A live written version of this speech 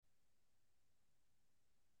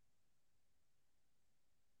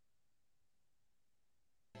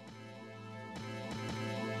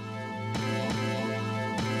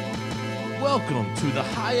Welcome to the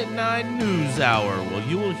High at 9 News Hour, where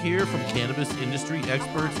you will hear from cannabis industry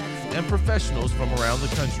experts and professionals from around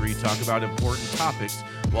the country talk about important topics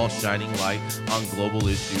while shining light on global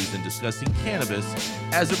issues and discussing cannabis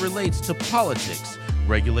as it relates to politics,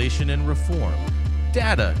 regulation and reform,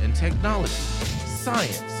 data and technology,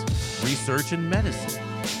 science, research and medicine,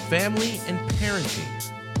 family and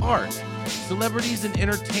parenting, art, celebrities and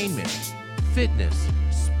entertainment, fitness,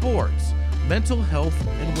 sports, mental health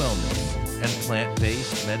and wellness, and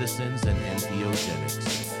plant-based medicines and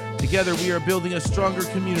entheogenics. Together, we are building a stronger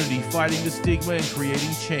community, fighting the stigma and creating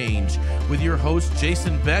change. With your hosts,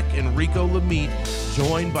 Jason Beck and Rico Lamitte,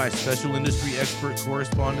 joined by special industry expert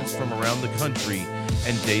correspondents from around the country,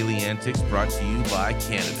 and daily antics brought to you by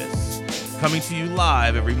Cannabis. Coming to you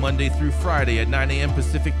live every Monday through Friday at 9 a.m.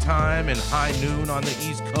 Pacific Time and high noon on the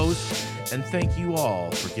East Coast. And thank you all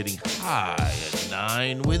for getting high at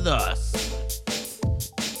 9 with us.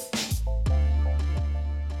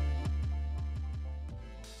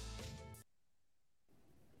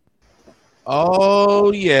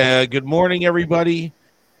 Oh, yeah. Good morning, everybody.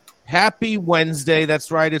 Happy Wednesday.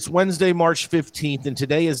 That's right. It's Wednesday, March 15th, and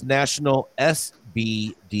today is National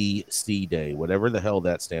SBDC Day, whatever the hell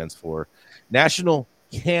that stands for. National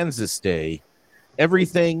Kansas Day.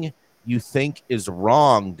 Everything you think is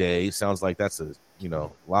wrong day. Sounds like that's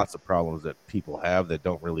lots of problems that people have that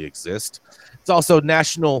don't really exist. It's also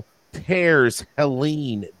National Pears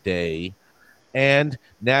Helene Day and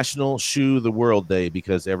National Shoe the World Day,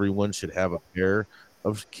 because everyone should have a pair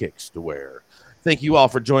of kicks to wear. Thank you all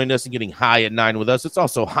for joining us and getting high at 9 with us. It's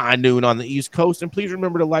also high noon on the East Coast. And please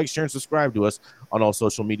remember to like, share, and subscribe to us on all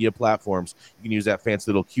social media platforms. You can use that fancy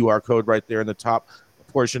little QR code right there in the top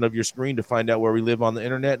portion of your screen to find out where we live on the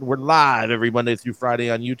internet. And we're live every Monday through Friday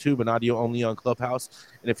on YouTube and audio only on Clubhouse.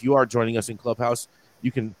 And if you are joining us in Clubhouse,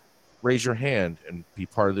 you can raise your hand and be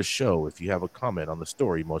part of the show if you have a comment on the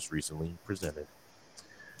story most recently presented.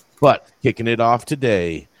 But kicking it off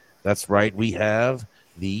today, that's right, we have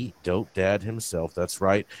the dope dad himself. That's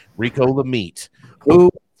right, Rico Lamitte, who,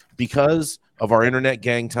 because of our internet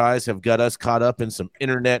gang ties, have got us caught up in some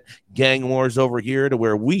internet gang wars over here to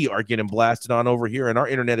where we are getting blasted on over here, and our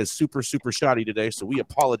internet is super, super shoddy today, so we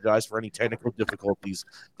apologize for any technical difficulties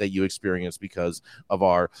that you experience because of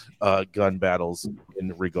our gun battles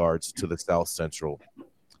in regards to the South Central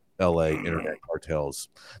LA internet cartels.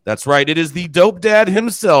 That's right, it is the dope dad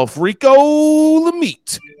himself, Rico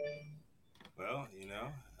Lamitte. Well,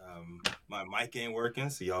 my mic ain't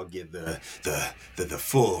working, so y'all get the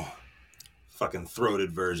full fucking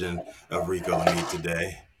throated version of Rico Lamitte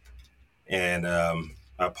today. And I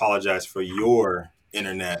apologize for your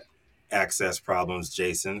internet access problems,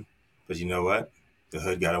 Jason. But you know what? The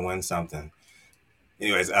hood got to win something.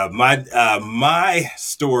 Anyways, my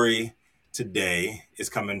story today is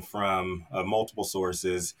coming from multiple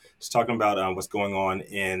sources. Just talking about what's going on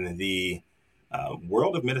in the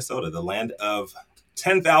world of Minnesota, the land of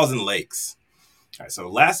 10,000 lakes. All right, so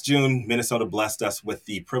last June, Minnesota blessed us with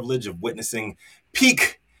the privilege of witnessing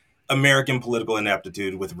peak American political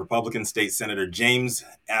ineptitude with Republican State Senator James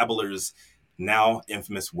Abler's now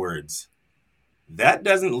infamous words. That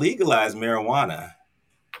doesn't legalize marijuana.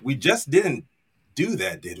 We just didn't do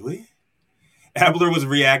that, did we? Abler was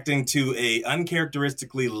reacting to a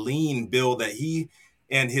uncharacteristically lean bill that he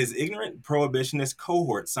and his ignorant prohibitionist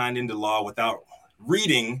cohort signed into law without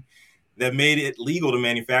reading, that made it legal to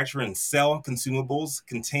manufacture and sell consumables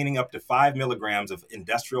containing up to 5 milligrams of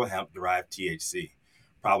industrial hemp-derived THC.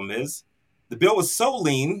 Problem is, the bill was so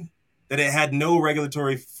lean that it had no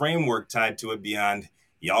regulatory framework tied to it beyond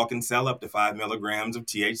y'all can sell up to 5 milligrams of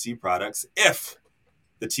THC products if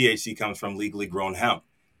the THC comes from legally grown hemp,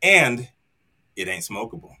 and it ain't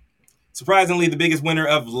smokable. Surprisingly, the biggest winner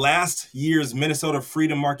of last year's Minnesota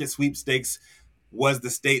Freedom Market sweepstakes was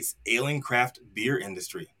the state's ailing craft beer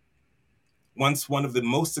industry. Once one of the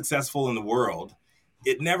most successful in the world,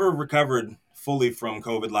 it never recovered fully from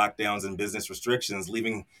COVID lockdowns and business restrictions,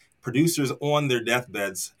 leaving producers on their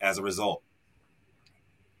deathbeds as a result.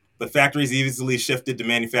 But factories easily shifted to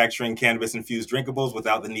manufacturing cannabis-infused drinkables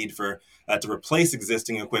without the need for to replace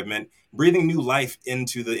existing equipment, breathing new life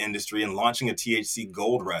into the industry and launching a THC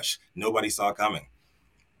gold rush nobody saw coming.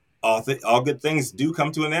 All good things do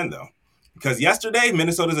come to an end, though. Because yesterday,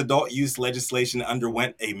 Minnesota's adult use legislation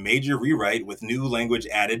underwent a major rewrite with new language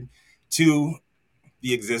added to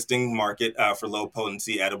the existing market for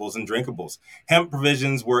low-potency edibles and drinkables. Hemp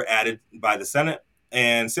provisions were added by the Senate,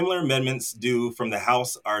 and similar amendments due from the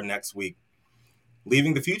House are next week,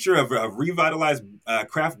 leaving the future of a revitalized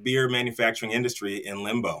craft beer manufacturing industry in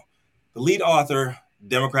limbo. The lead author,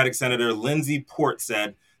 Democratic Senator Lindsey Port,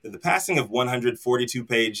 said that the passing of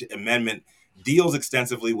 142-page amendment deals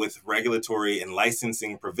extensively with regulatory and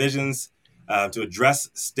licensing provisions to address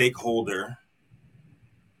stakeholder.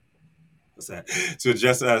 What's that? To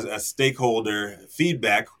address a stakeholder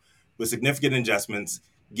feedback with significant adjustments,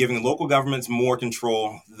 giving local governments more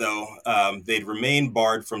control, though they'd remain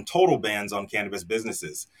barred from total bans on cannabis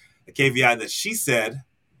businesses. A caveat that she said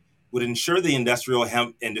would ensure the industrial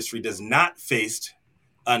hemp industry does not face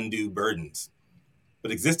undue burdens.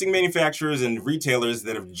 But existing manufacturers and retailers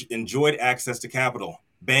that have enjoyed access to capital,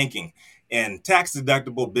 banking, and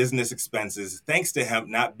tax-deductible business expenses, thanks to hemp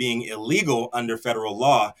not being illegal under federal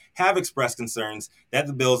law, have expressed concerns that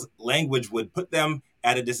the bill's language would put them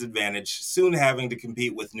at a disadvantage, soon having to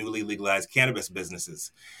compete with newly legalized cannabis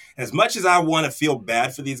businesses. As much as I want to feel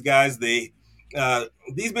bad for these guys, these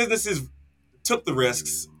businesses took the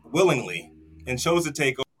risks willingly and chose to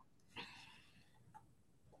take over.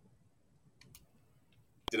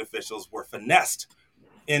 Officials were finessed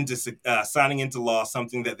into signing into law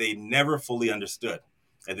something that they never fully understood.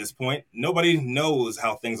 At this point, nobody knows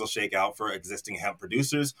how things will shake out for existing hemp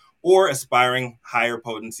producers or aspiring higher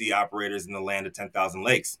potency operators in the land of 10,000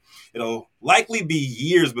 lakes. It'll likely be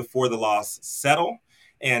years before the laws settle,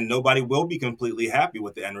 and nobody will be completely happy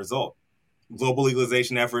with the end result. Global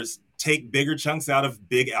legalization efforts take bigger chunks out of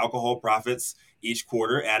big alcohol profits each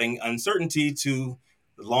quarter, adding uncertainty to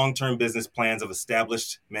the long-term business plans of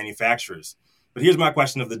established manufacturers. But here's my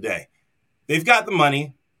question of the day. They've got the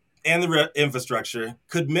money and the infrastructure.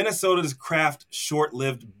 Could Minnesota's craft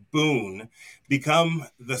short-lived boon become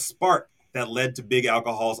the spark that led to Big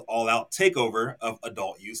Alcohol's all-out takeover of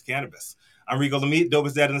adult-use cannabis? I'm Rico Lamitte,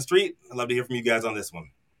 dopest dad in the street. I'd love to hear from you guys on this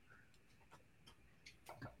one.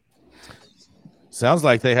 Sounds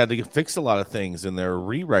like they had to fix a lot of things in their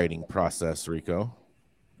rewriting process, Rico.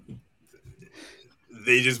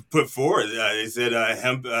 They just put forward. They said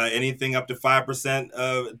hemp, anything up to 5%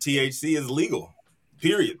 of THC is legal.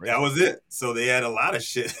 Period. That was it. So they had a lot of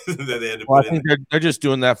shit that they had to put in. I think they're just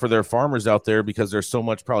doing that for their farmers out there because there's so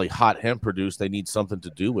much probably hot hemp produced. They need something to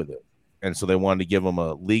do with it, and so they wanted to give them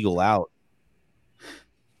a legal out.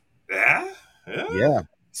 Yeah.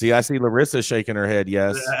 See, I see Larissa shaking her head.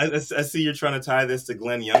 Yes. I see you're trying to tie this to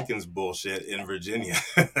Glenn Youngkin's bullshit in Virginia.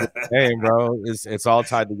 Hey, bro, it's all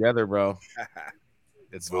tied together, bro.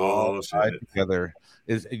 It's all tied together.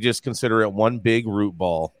 Just consider it one big root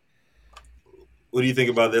ball. What do you think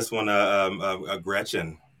about this one,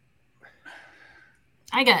 Gretchen?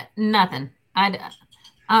 I got nothing.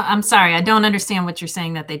 I'm sorry. I don't understand what you're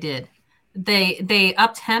saying that they did. They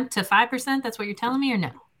upped hemp to 5%. That's what you're telling me, or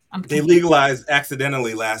no? They legalized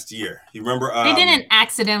accidentally last year. You remember? They didn't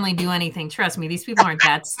accidentally do anything. Trust me, these people aren't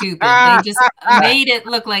that stupid. They just made it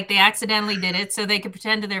look like they accidentally did it so they could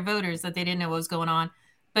pretend to their voters that they didn't know what was going on.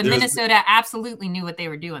 But Minnesota absolutely knew what they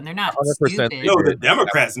were doing. They're not stupid. No, the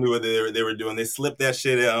Democrats knew what they were doing. They slipped that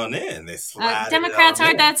shit on in. They Democrats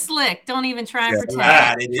aren't that slick. Don't even try and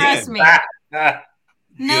pretend. Trust me.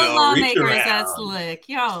 No lawmaker is that slick.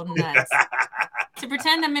 Y'all nuts. To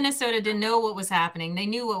pretend that Minnesota didn't know what was happening. They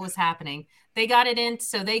knew what was happening. They got it in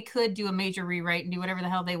so they could do a major rewrite and do whatever the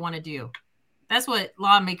hell they want to do. That's what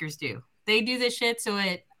lawmakers do. They do this shit so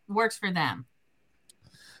it works for them.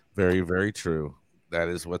 Very, very true. That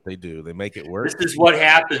is what they do. They make it work. This is what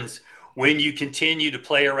happens when you continue to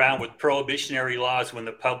play around with prohibitionary laws when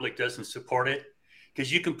the public doesn't support it.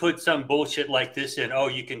 Because you can put some bullshit like this in. Oh,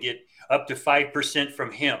 you can get up to 5% from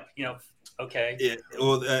hemp. You know, okay. Yeah,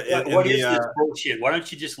 well, what is this bullshit? Why don't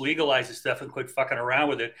you just legalize this stuff and quit fucking around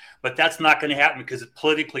with it? But that's not going to happen because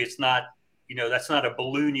politically, it's not. You know, that's not a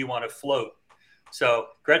balloon you want to float. So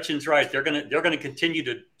Gretchen's right. They're gonna continue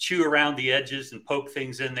to chew around the edges and poke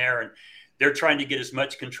things in there, and they're trying to get as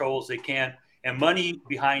much control as they can. And money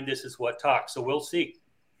behind this is what talks. So we'll see.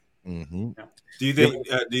 Mm-hmm. Yeah. Do you think?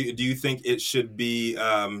 Do you think it should be?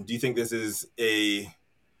 Do you think this is a?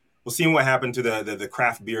 Well, seeing what happened to the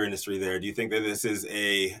craft beer industry there, do you think that this is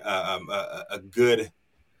a good?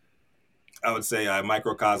 I would say a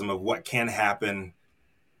microcosm of what can happen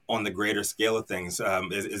on the greater scale of things.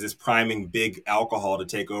 Is this priming big alcohol to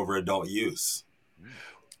take over adult use?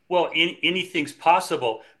 Well, anything's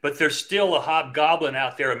possible, but there's still a hobgoblin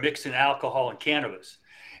out there mixing alcohol and cannabis,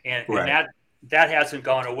 and that hasn't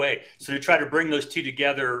gone away. So to try to bring those two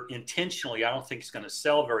together intentionally, I don't think it's going to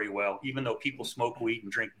sell very well, even though people smoke weed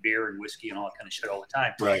and drink beer and whiskey and all that kind of shit all the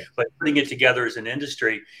time. Right. But putting it together as an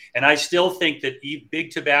industry, and I still think that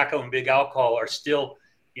big tobacco and big alcohol are still,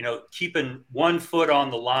 you know, keeping one foot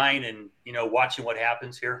on the line and, you know, watching what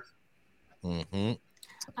happens here. Mm-hmm.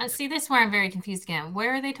 See, this is where I'm very confused again.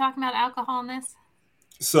 Where are they talking about alcohol in this?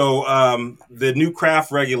 So the new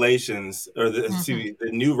craft regulations, or the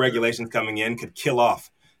new regulations coming in, could kill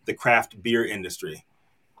off the craft beer industry.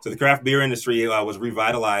 So the craft beer industry was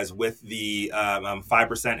revitalized with the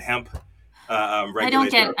 5% hemp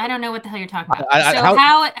regulation. I don't know what the hell you're talking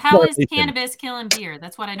about. How is cannabis killing beer?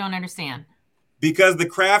 That's what I don't understand. Because the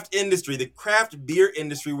craft beer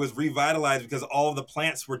industry was revitalized because all of the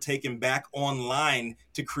plants were taken back online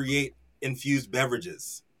to create infused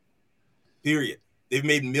beverages. Period. They've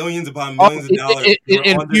made millions upon millions of dollars.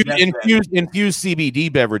 Infused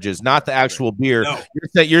CBD beverages, not the actual beer. No.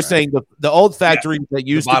 You're saying the old factories that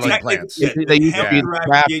used to be plants. They used to be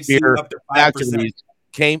craft beer factories.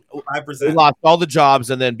 They lost all the jobs,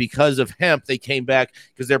 and then because of hemp, they came back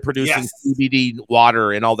because they're producing CBD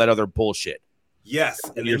water and all that other bullshit. Yes,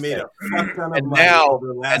 and they made a fuck ton of money.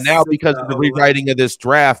 And now because of the rewriting of this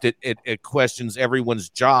draft, it questions everyone's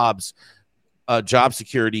job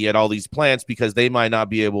security at all these plants because they might not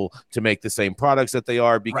be able to make the same products that they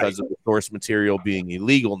are because of the source material being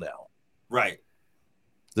illegal now. Right.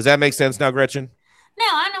 Does that make sense now, Gretchen? No,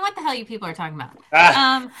 I don't know what the hell you people are talking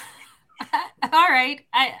about. All right,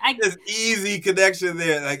 I there's easy connection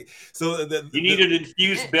there. Like so, you need an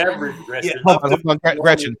infused beverage, Gretchen. Yeah, hold on,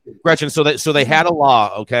 Gretchen. So they had a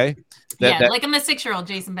law, okay? Like I'm a 6-year-old,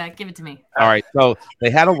 Jason Beck. Give it to me. All right, so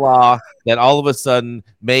they had a law that all of a sudden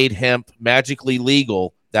made hemp magically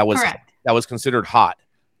legal. That was considered hot,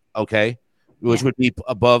 okay, which would be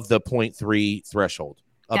above the 0.3 threshold,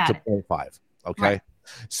 up to 0.5, okay. Right.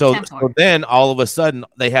 So then all of a sudden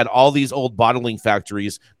they had all these old bottling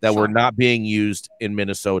factories that were not being used in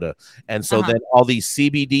Minnesota. And so then all these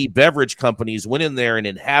CBD beverage companies went in there and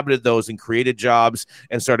inhabited those and created jobs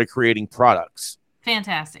and started creating products.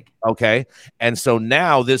 Fantastic. Okay. And so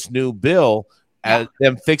now this new bill,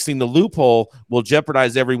 them fixing the loophole, will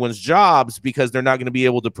jeopardize everyone's jobs because they're not going to be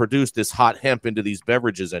able to produce this hot hemp into these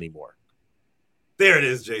beverages anymore. There it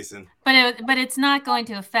is, Jason. But it's not going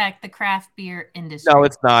to affect the craft beer industry. No,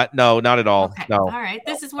 it's not. No, not at all. Okay. No. All right.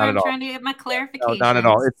 This is where I'm trying to get my clarification. No, not at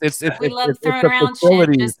all. We love throwing around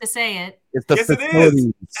shit just to say it. It's the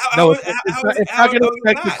facilities. No, it's not going to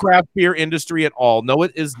affect the craft beer industry at all. No,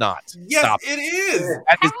 it is not. Yes, it is.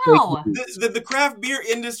 How? The craft beer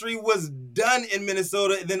industry was done in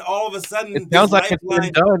Minnesota, and then all of a sudden, it sounds like it's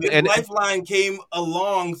been done. And lifeline came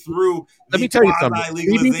along through. Let me tell you something.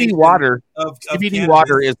 CBD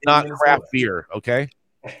water is not craft beer. Okay.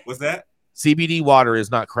 What's that? CBD water is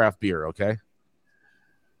not craft beer. Okay.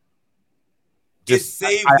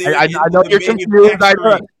 I know you're confused.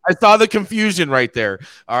 I saw the confusion right there.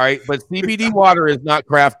 All right, but CBD water is not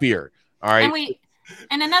craft beer. All right.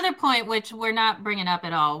 And another point, which we're not bringing up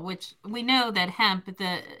at all, which we know that hemp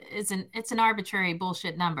it's an arbitrary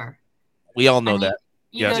bullshit number. We all know that.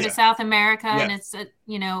 You go to South America and it's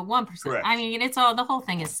 1%. Correct. I mean, it's all the whole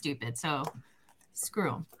thing is stupid. So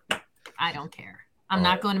screw them. I don't care. I'm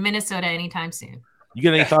not going to Minnesota anytime soon. You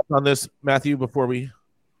get any thoughts on this, Matthew? Before we.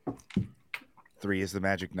 3 is the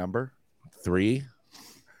magic number. 3.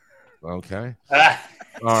 Okay. All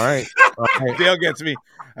right. Dale gets me.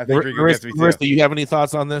 I think Rico gets me too. Larissa, you have any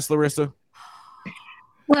thoughts on this, Larissa?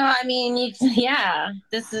 Well, I mean,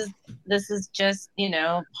 this is just,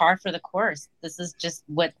 par for the course. This is just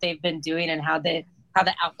what they've been doing and how the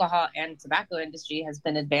alcohol and tobacco industry has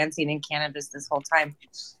been advancing in cannabis this whole time.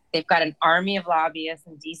 They've got an army of lobbyists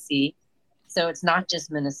in DC. So it's not just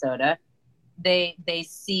Minnesota. They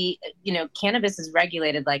see, cannabis is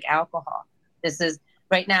regulated like alcohol. This is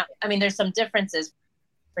right now. I mean, there's some differences.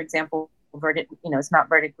 For example, it's not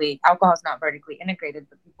alcohol is not vertically integrated,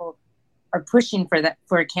 but people are pushing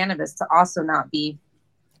for cannabis to also not be.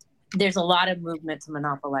 There's a lot of movement to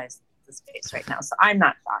monopolize the space right now. So I'm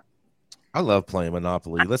not shocked. I love playing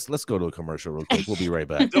Monopoly. Let's go to a commercial real quick. We'll be right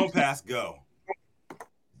back. Don't pass go.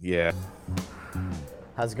 Yeah.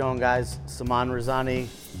 How's it going, guys? Saman Razani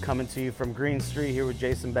coming to you from Green Street here with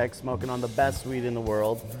Jason Beck, smoking on the best weed in the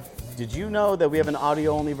world. Did you know that we have an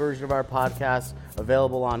audio-only version of our podcast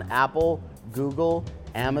available on Apple, Google,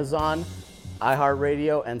 Amazon,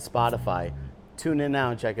 iHeartRadio, and Spotify? Tune in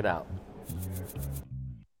now and check it out.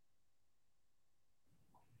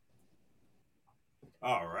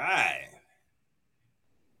 All right.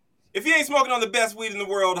 If you ain't smoking on the best weed in the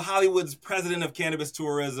world, Hollywood's president of cannabis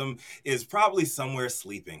tourism is probably somewhere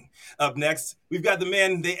sleeping. Up next, we've got the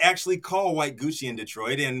man they actually call White Gucci in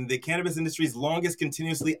Detroit and the cannabis industry's longest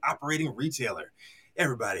continuously operating retailer.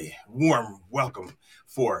 Everybody, warm welcome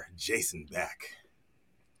for Jason Beck.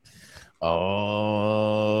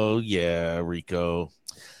 Oh, yeah, Rico.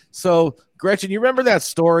 So, Gretchen, you remember that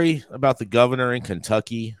story about the governor in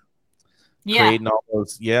Kentucky? Creating all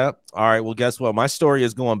those, All right. Well, guess what? My story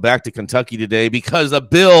is going back to Kentucky today because a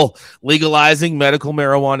bill legalizing medical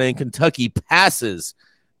marijuana in Kentucky passes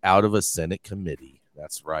out of a Senate committee.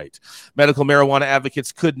 That's right. Medical marijuana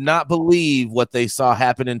advocates could not believe what they saw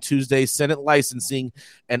happen in Tuesday's Senate Licensing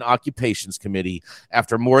and Occupations Committee.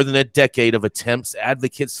 After more than a decade of attempts,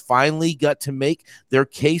 advocates finally got to make their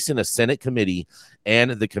case in a Senate committee,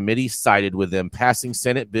 and the committee sided with them, passing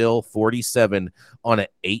Senate Bill 47 on an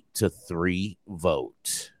 8-3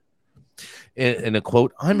 vote. In a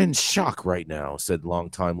quote, "I'm in shock right now," said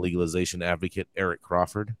longtime legalization advocate Eric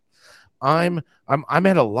Crawford. I'm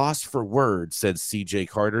at a loss for words," said C.J.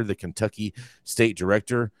 Carter, the Kentucky State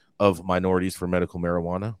Director of Minorities for Medical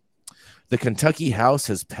Marijuana. The Kentucky House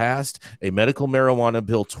has passed a medical marijuana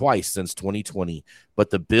bill twice since 2020,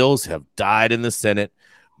 but the bills have died in the Senate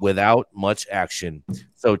without much action.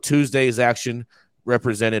 So Tuesday's action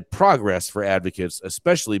represented progress for advocates,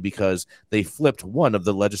 especially because they flipped one of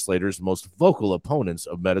the legislators' most vocal opponents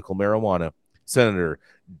of medical marijuana, Senator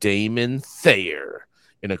Damon Thayer.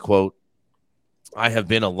 In a quote, "I have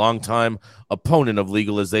been a longtime opponent of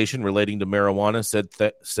legalization relating to marijuana,"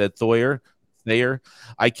 said Thayer.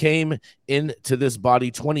 "I came into this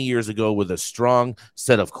body 20 years ago with a strong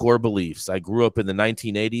set of core beliefs. I grew up in the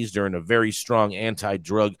 1980s during a very strong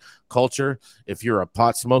anti-drug culture. If you're a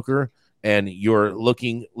pot smoker and you're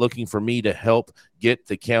looking for me to help get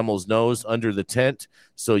the camel's nose under the tent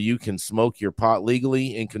so you can smoke your pot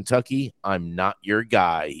legally in Kentucky, I'm not your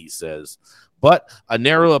guy," he says. But a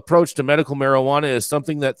narrow approach to medical marijuana is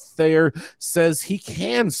something that Thayer says he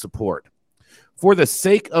can support. "For the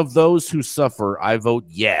sake of those who suffer, I vote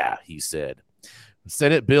yeah," he said.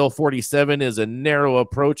 Senate Bill 47 is a narrow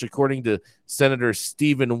approach, according to Senator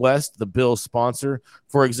Stephen West, the bill's sponsor.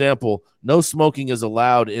 For example, no smoking is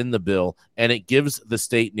allowed in the bill, and it gives the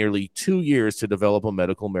state nearly 2 years to develop a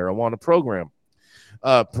medical marijuana program.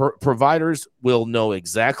 Providers will know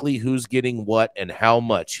exactly who's getting what and how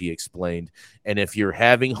much, he explained. And if you're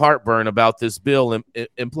having heartburn about this bill,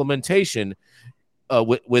 implementation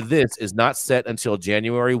with this is not set until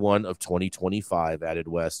January 1 of 2025, added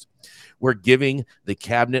West. "We're giving the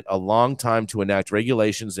cabinet a long time to enact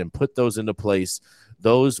regulations and put those into place.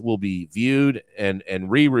 Those will be viewed and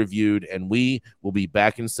re-reviewed, and we will be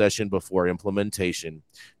back in session before implementation."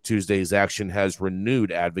 Tuesday's action has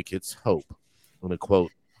renewed advocates' hope. In a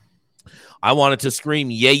quote, "I wanted to scream,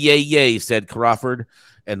 yay, yay, yay," said Crawford,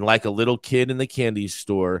 "and like a little kid in the candy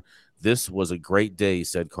store. This was a great day,"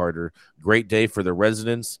 said Carter. "Great day for the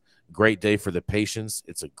residents, great day for the patients.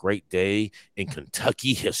 It's a great day in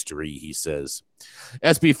Kentucky history," he says.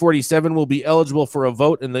 SB 47 will be eligible for a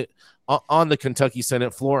vote on the Kentucky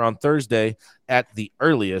Senate floor on Thursday at the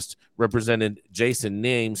earliest. Representative Jason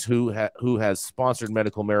Names, who has sponsored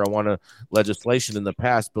medical marijuana legislation in the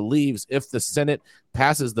past, believes if the Senate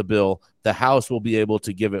passes the bill, the House will be able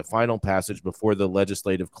to give it final passage before the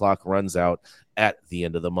legislative clock runs out at the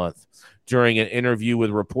end of the month. During an interview with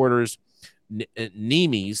reporters,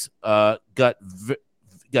 Nemes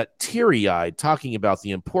got teary-eyed talking about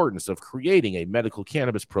the importance of creating a medical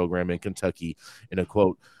cannabis program in Kentucky. In a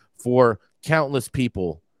quote, "For countless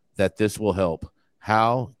people that this will help.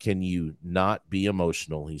 How can you not be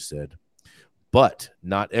emotional?" he said. But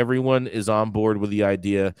not everyone is on board with the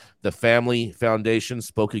idea. The Family Foundation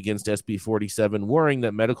spoke against SB 47, worrying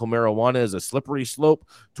that medical marijuana is a slippery slope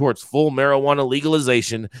towards full marijuana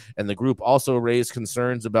legalization, and the group also raised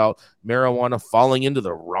concerns about marijuana falling into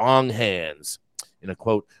the wrong hands. In a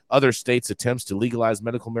quote, "Other states' attempts to legalize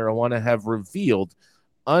medical marijuana have revealed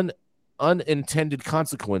unintended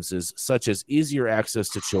consequences, such as easier access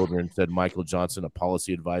to children," said Michael Johnson, a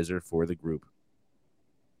policy advisor for the group.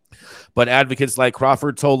 But advocates like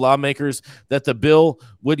Crawford told lawmakers that the bill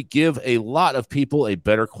would give a lot of people a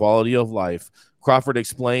better quality of life. Crawford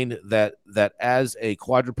explained that as a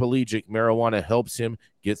quadriplegic, marijuana helps him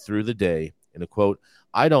get through the day. In a quote,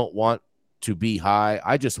 "I don't want to be high.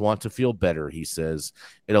 I just want to feel better," he says.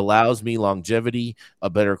 "It allows me longevity, a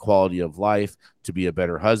better quality of life, to be a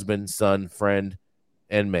better husband, son, friend,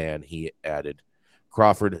 and man," he added.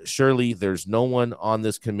 Crawford, "Surely there's no one on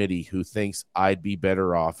this committee who thinks I'd be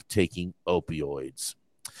better off taking opioids."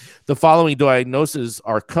 The following diagnoses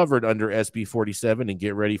are covered under SB 47, and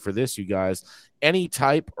get ready for this, you guys. Any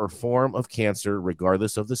type or form of cancer,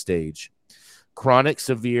 regardless of the stage. Chronic,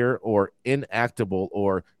 severe, or inactable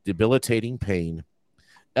or debilitating pain.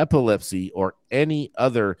 Epilepsy or any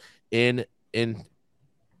other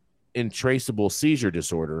intraceable seizure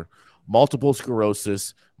disorder. Multiple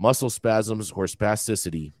sclerosis, muscle spasms, or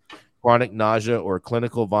spasticity. Chronic nausea or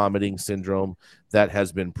clinical vomiting syndrome that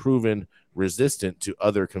has been proven resistant to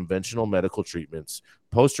other conventional medical treatments.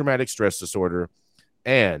 Post-traumatic stress disorder,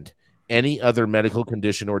 and any other medical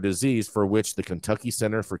condition or disease for which the Kentucky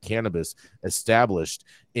Center for Cannabis, established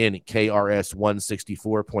in KRS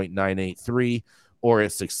 164.983, or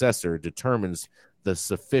its successor determines the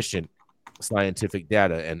sufficient scientific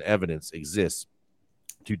data and evidence exists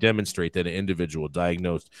to demonstrate that an individual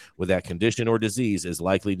diagnosed with that condition or disease is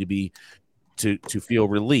likely to be to feel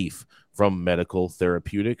relief from medical,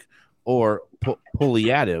 therapeutic, or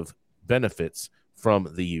palliative benefits from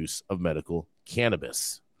the use of medical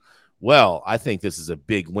cannabis. Well, I think this is a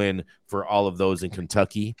big win for all of those in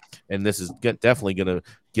Kentucky, and this is definitely going to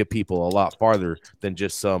get people a lot farther than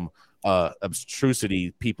just some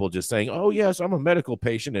obstrusity people just saying, oh, yes, I'm a medical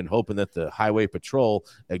patient, and hoping that the Highway Patrol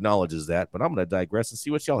acknowledges that. But I'm going to digress and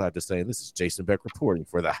see what y'all have to say. And this is Jason Beck reporting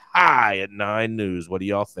for the High at 9 News. What do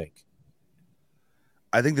y'all think?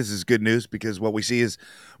 I think this is good news because what we see is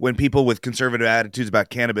when people with conservative attitudes about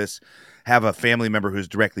cannabis have a family member who's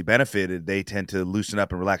directly benefited, they tend to loosen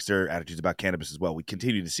up and relax their attitudes about cannabis as well. We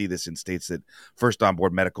continue to see this in states that first on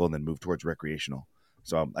board medical and then move towards recreational.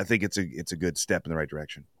 So I think it's a good step in the right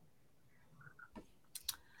direction.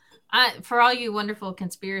 For all you wonderful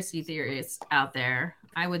conspiracy theorists out there,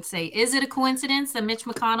 I would say, is it a coincidence that Mitch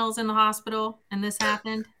McConnell's in the hospital and this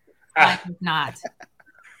happened? I think not.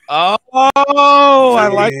 Oh, I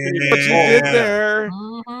like what you did there.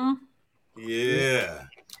 Mm-hmm. Yeah.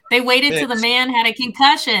 They waited till the man had a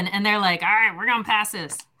concussion, and they're like, all right, we're going to pass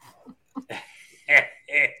this.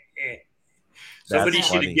 Somebody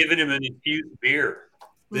should have given him an infused beer.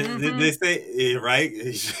 They say, right?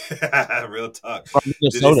 Real talk.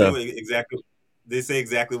 They say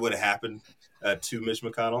exactly what happened to Mitch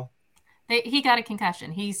McConnell? He got a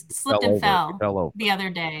concussion. He slipped and fell the other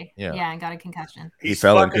day. Yeah, and got a concussion. He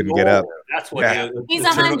fell and couldn't get up. That's what he's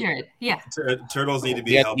 100. Yeah. Turtles need to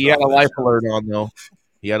be helped. He had a life alert on, though.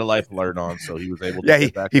 He had a life alert on, so he was able to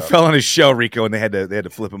get back he up. fell on his shell, Rico, and they had to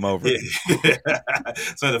flip him over. So I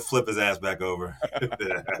had to flip his ass back over.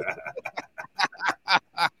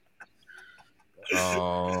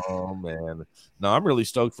 Oh man, no, I'm really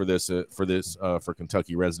stoked for this for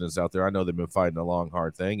Kentucky residents out there. I know they've been fighting a long,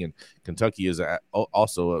 hard thing, and Kentucky is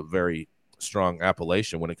also a very strong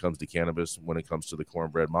appellation when it comes to cannabis, when it comes to the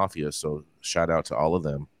cornbread mafia. So shout out to all of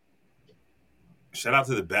them. Shout out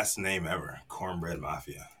to the best name ever, Cornbread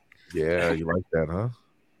Mafia. Yeah, you like that, huh?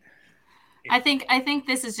 I think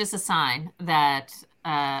this is just a sign that,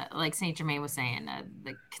 like St. Germain was saying,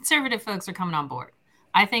 the conservative folks are coming on board.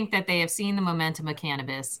 I think that they have seen the momentum of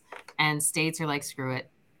cannabis, and states are like, screw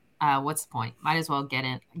it. What's the point? Might as well get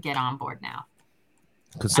on board now.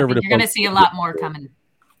 Conservative, you're going to see a lot more coming,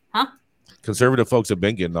 huh? Conservative folks have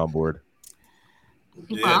been getting on board.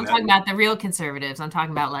 Well, I'm talking about the real conservatives. I'm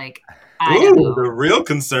talking about like the real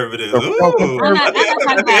conservatives. Ooh. I'm not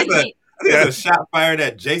talking about there's a shot fired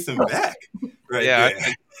at Jason Beck. Right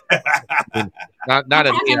there. I'm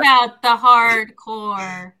talking about the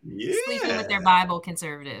hardcore sleeping with their Bible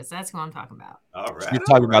conservatives. That's who I'm talking about. All right. You're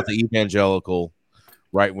talking about the evangelical,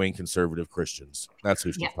 right-wing conservative Christians. That's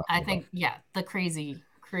who she's talking about. I think, the crazy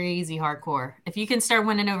hardcore. If you can start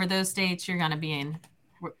winning over those states, you're going to be in.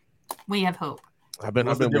 We have hope.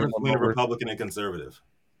 What's the difference between a Republican and conservative?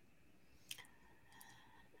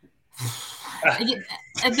 The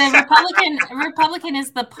Republican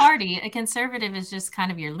is the party. A conservative is just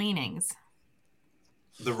kind of your leanings.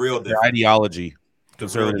 The real difference. Your ideology.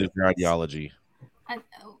 Conservative is your ideology.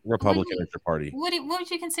 Republican is your party. What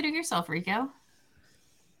would you consider yourself, Rico?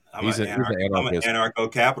 I'm an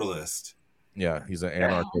anarcho-capitalist. Yeah, he's an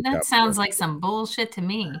anarcho-capitalist. That sounds like some bullshit to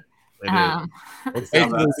me. It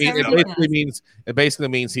basically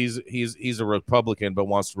means he's a Republican but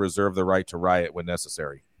wants to reserve the right to riot when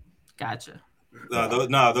necessary. Gotcha.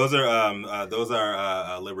 Those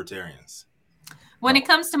are libertarians. When it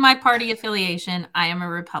comes to my party affiliation, I am a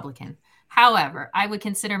Republican. However, I would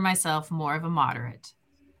consider myself more of a moderate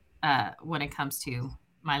when it comes to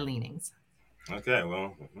my leanings. Okay,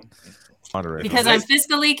 well, moderate because I'm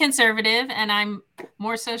fiscally conservative and I'm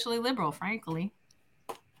more socially liberal, frankly.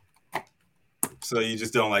 So you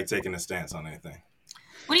just don't like taking a stance on anything?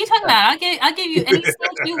 What are you talking about? I'll give you any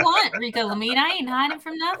stance you want, Rico Lamita. I ain't hiding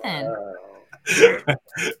from nothing.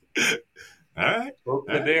 All right.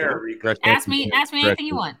 There, Rico. Ask me anything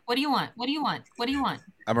you want. What do you want?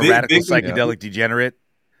 I'm a radical psychedelic degenerate.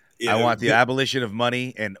 Yeah, I want the abolition of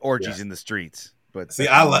money and orgies in the streets. But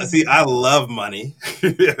I love money.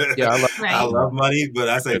 I love money, but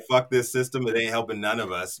I say fuck this system. It ain't helping none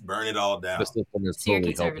of us. Burn it all down. The system is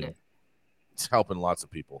totally helping. It's helping lots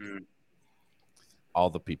of people. All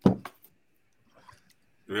the people.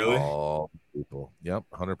 Really? All the people. Yep,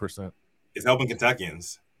 100%. It's helping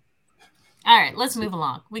Kentuckians. All right, let's move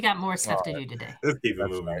along. We got more stuff to do today. Let's keep it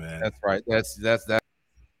moving, man. That's right. That's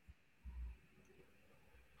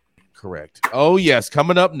correct. Oh yes,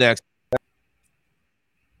 coming up next.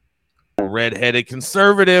 redheaded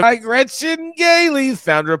conservative, Gretchen Gailey,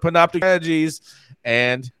 founder of Panoptic Strategies,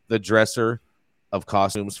 and the dresser of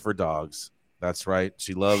costumes for dogs. That's right.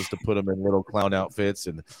 She loves to put them in little clown outfits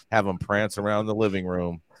and have them prance around the living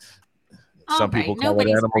room. Some people call it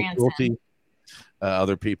animal cruelty.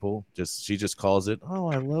 Other people she just calls it,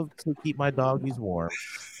 oh, I love to keep my doggies warm.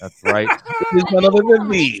 That's right. It is none other than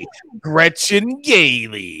me, Gretchen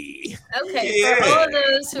Gailey. Okay, for all of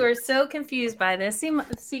those who are so confused by this, can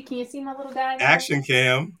you see my little guy? Action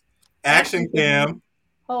cam. Action cam.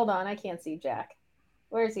 Hold on, I can't see Jack.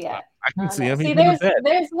 Where's he at? I can see him. See,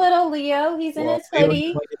 there's little Leo. He's in his hoodie.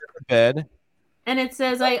 In the bed. And it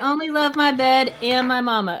says, I only love my bed and my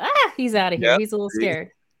mama. He's out of here. Yep. He's a little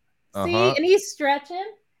scared. See, and he's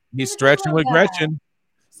stretching. He's stretching with Gretchen.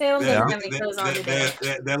 Salem doesn't have any clothes on today.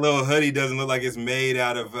 That little hoodie doesn't look like it's made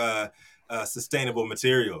out of sustainable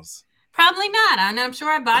materials. Probably not. I'm sure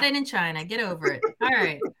I bought it in China. Get over it. All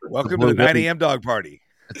right. Welcome to the 9 a.m. dog party.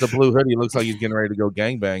 It's a blue hoodie. It looks like he's getting ready to go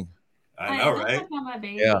gangbang. I know, right? My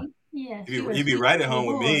baby. Yeah. He'd be right at home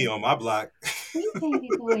with me on my block.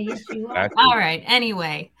 All right.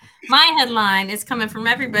 Anyway, my headline is coming from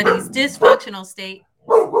everybody's dysfunctional state.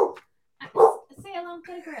 Salem,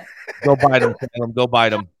 take a grip. Go bite him, Salem. Go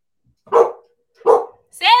bite him.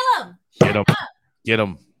 Salem! Get him. Get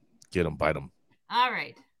him. Get him. Bite him. All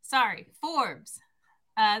right. Sorry. Forbes.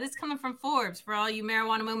 This is coming from Forbes for all you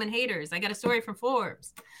marijuana moment haters. I got a story from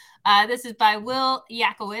Forbes. This is by Will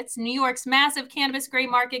Yakowitz. New York's massive cannabis gray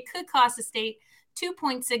market could cost the state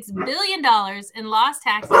 $2.6 billion in lost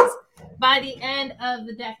taxes by the end of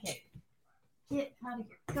the decade. Get out of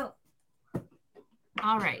here. Go.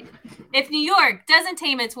 All right. If New York doesn't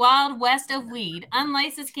tame its wild west of weed,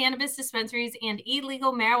 unlicensed cannabis dispensaries and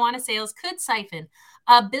illegal marijuana sales could siphon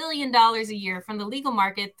 $1 billion a year from the legal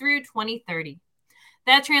market through 2030.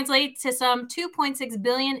 That translates to some $2.6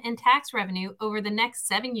 billion in tax revenue over the next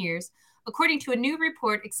 7 years, according to a new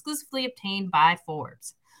report exclusively obtained by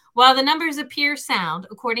Forbes. While the numbers appear sound,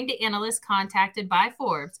 according to analysts contacted by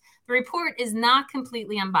Forbes, the report is not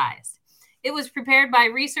completely unbiased. It was prepared by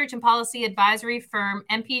research and policy advisory firm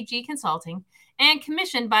MPG Consulting and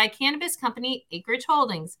commissioned by cannabis company Acreage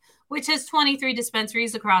Holdings, which has 23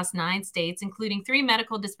 dispensaries across 9 states, including 3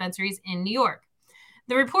 medical dispensaries in New York.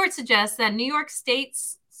 The report suggests that New York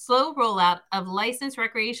State's slow rollout of licensed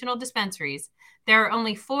recreational dispensaries, there are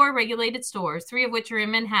only 4 regulated stores, 3 of which are in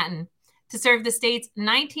Manhattan, to serve the state's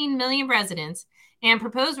 19 million residents, and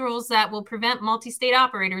proposed rules that will prevent multi-state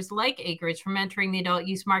operators like Acreage from entering the adult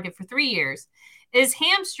use market for 3 years, is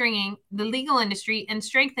hamstringing the legal industry and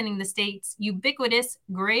strengthening the state's ubiquitous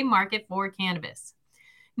gray market for cannabis.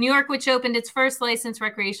 New York, which opened its first licensed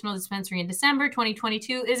recreational dispensary in December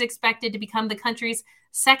 2022, is expected to become the country's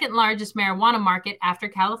second largest marijuana market after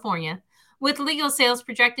California, with legal sales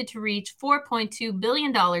projected to reach $4.2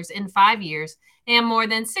 billion in 5 years and more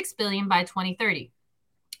than $6 billion by 2030.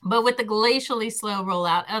 But with the glacially slow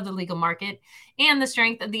rollout of the legal market and the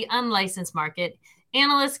strength of the unlicensed market,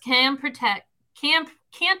 analysts can't project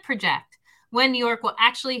when New York will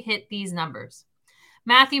actually hit these numbers.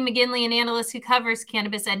 Matthew McGinley, an analyst who covers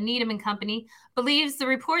cannabis at Needham & Company, believes the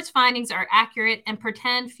report's findings are accurate and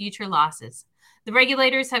portend future losses. The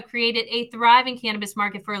regulators have created a thriving cannabis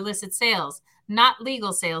market for illicit sales, not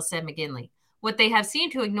legal sales, said McGinley. What they have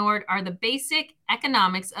seemed to ignore are the basic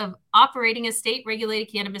economics of operating a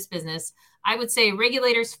state-regulated cannabis business. I would say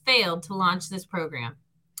regulators failed to launch this program.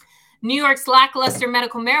 New York's lackluster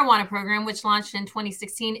medical marijuana program, which launched in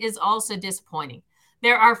 2016, is also disappointing.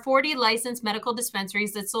 There are 40 licensed medical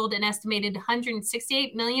dispensaries that sold an estimated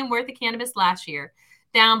 $168 million worth of cannabis last year,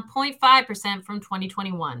 down 0.5% from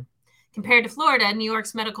 2021. Compared to Florida, New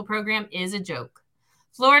York's medical program is a joke.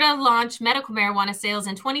 Florida launched medical marijuana sales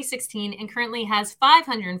in 2016 and currently has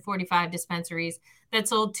 545 dispensaries that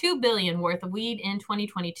sold $2 billion worth of weed in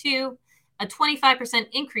 2022, a 25%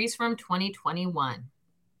 increase from 2021.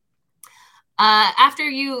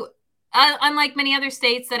 Unlike many other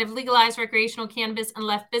states that have legalized recreational cannabis and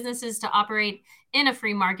left businesses to operate in a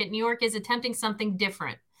free market, New York is attempting something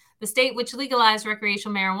different. The state, which legalized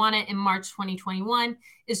recreational marijuana in March 2021,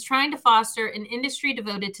 is trying to foster an industry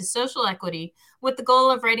devoted to social equity with the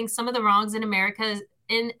goal of righting some of the wrongs in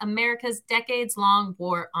America's decades-long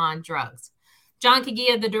war on drugs. John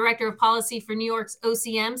Kagia, the director of policy for New York's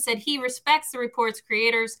OCM, said he respects the report's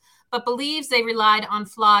creators, but believes they relied on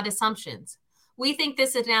flawed assumptions. We think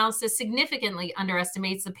this analysis significantly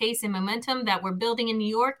underestimates the pace and momentum that we're building in New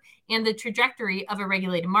York and the trajectory of a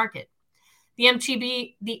regulated market.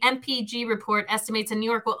 The MPG report estimates in New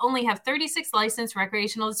York will only have 36 licensed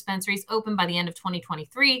recreational dispensaries open by the end of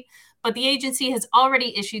 2023, but the agency has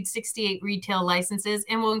already issued 68 retail licenses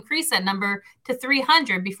and will increase that number to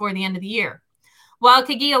 300 before the end of the year. While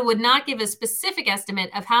Kagia would not give a specific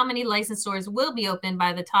estimate of how many licensed stores will be open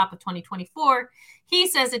by the top of 2024, he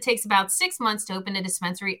says it takes about 6 months to open a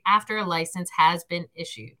dispensary after a license has been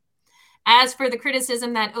issued. As for the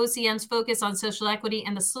criticism that OCM's focus on social equity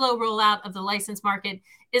and the slow rollout of the licensed market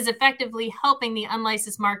is effectively helping the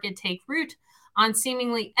unlicensed market take root on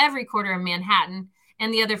seemingly every quarter of Manhattan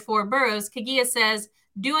and the other 4 boroughs, Kagia says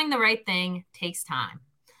doing the right thing takes time.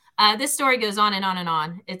 This story goes on and on and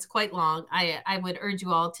on. It's quite long. I would urge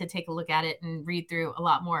you all to take a look at it and read through a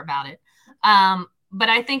lot more about it. But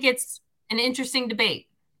I think it's an interesting debate.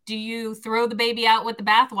 Do you throw the baby out with the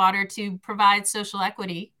bathwater to provide social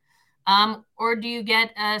equity, or do you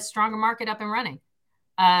get a stronger market up and running?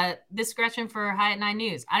 This is Gretchen for High at 9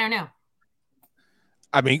 News. I don't know.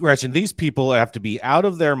 I mean, Gretchen, these people have to be out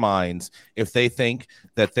of their minds if they think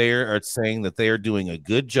that they are saying that they are doing a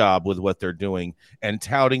good job with what they're doing and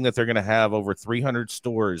touting that they're going to have over 300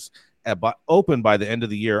 stores open by the end of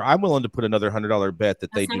the year. I'm willing to put another $100 bet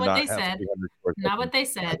that they do not have 300 stores. Not what they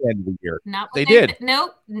said. By the end of the year. Not what they did. No,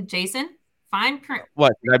 Jason, fine print.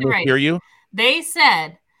 What? Did I hear you? They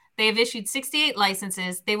said they have issued 68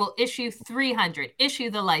 licenses. They will issue 300. Issue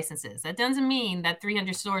the licenses. That doesn't mean that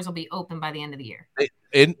 300 stores will be open by the end of the year.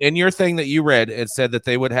 In your thing that you read, it said that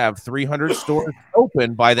they would have 300 stores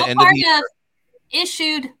open by the end of the year.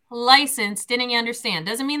 Issued license, didn't you understand?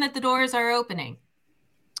 Doesn't mean that the doors are opening.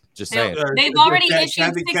 Just saying. They've already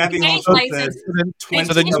issued 68 licenses.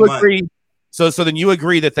 So then you agree. So then you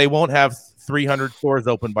agree that they won't have 300 stores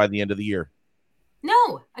open by the end of the year.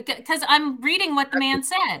 No, because I'm reading what the man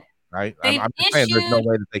said. Right. They've I'm issued saying there's no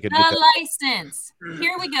way that they could the license.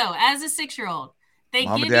 Here we go. As a 6-year-old, they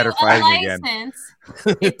Mom give and Dad you are a fighting license.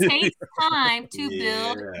 It takes time to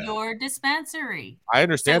build your dispensary. I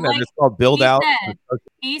understand So that. It's called build out.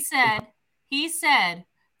 He said,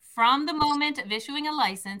 from the moment of issuing a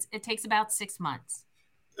license, it takes about 6 months.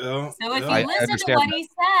 So if you listen to what he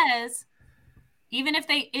says, even if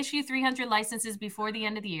they issue 300 licenses before the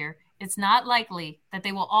end of the year, it's not likely that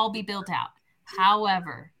they will all be built out.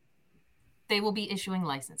 However, they will be issuing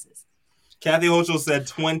licenses. Kathy Hochul said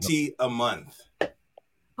 20 a month.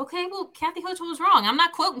 Okay, well, Kathy Hochul was wrong. I'm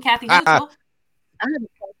not quoting Kathy Hochul. I have a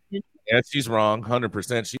question. Yeah, she's wrong.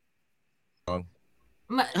 100%. She's wrong.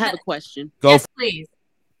 I have a question. Go. Yes, please.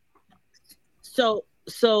 So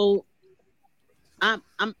I'm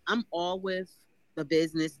all with the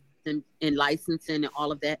business and licensing and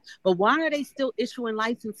all of that. But why are they still issuing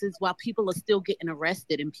licenses while people are still getting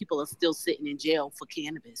arrested and people are still sitting in jail for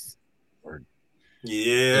cannabis?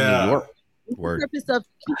 Yeah. The purpose of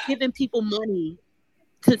giving people money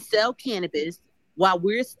to sell cannabis while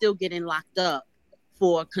we're still getting locked up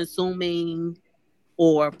for consuming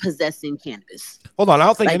or possessing cannabis. Hold on. I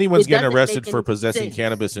don't think anyone's getting arrested for possessing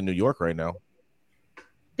cannabis in New York right now.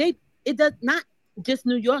 It does not just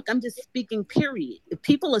New York. I'm just speaking, period. If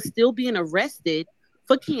people are still being arrested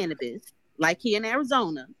for cannabis, like here in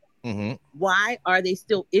Arizona, why are they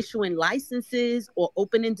still issuing licenses or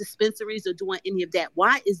opening dispensaries or doing any of that?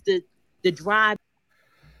 Why is the drive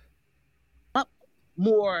up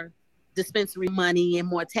more dispensary money and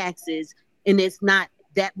more taxes, and it's not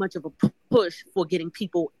that much of a push for getting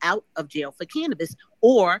people out of jail for cannabis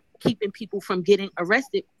or keeping people from getting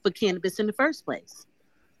arrested for cannabis in the first place?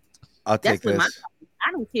 I'll take this.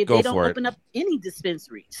 I don't care if they don't open up any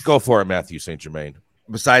dispensaries. Go for it, Matthew St. Germain.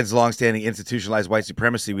 Besides longstanding institutionalized white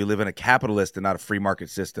supremacy, we live in a capitalist and not a free market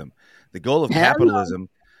system. The goal of capitalism,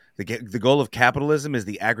 the goal of capitalism is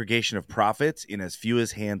the aggregation of profits in as few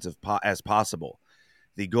hands as possible.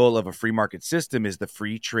 The goal of a free market system is the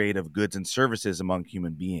free trade of goods and services among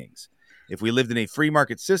human beings. If we lived in a free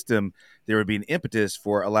market system, there would be an impetus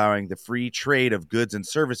for allowing the free trade of goods and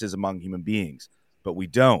services among human beings. But we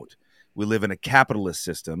don't. We live in a capitalist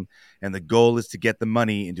system, and the goal is to get the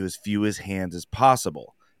money into as few hands as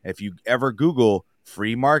possible. If you ever Google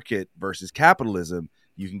free market versus capitalism,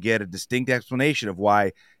 you can get a distinct explanation of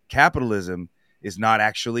why capitalism is not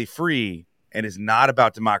actually free and is not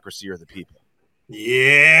about democracy or the people.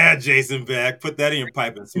 Yeah, Jason Beck, put that in your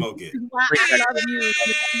pipe and smoke it. I love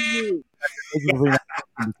you.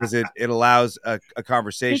 Because it allows a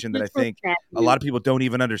conversation that I think a lot of people don't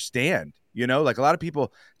even understand. You know, like a lot of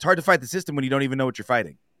people, it's hard to fight the system when you don't even know what you're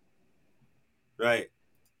fighting. Right.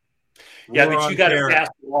 Yeah, but you got to pass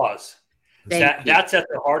laws. That's at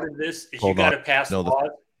the heart of this. Is you got to pass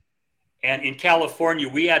laws. And in California,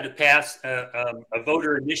 we had to pass a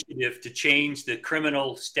voter initiative to change the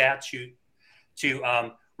criminal statute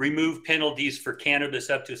to remove penalties for cannabis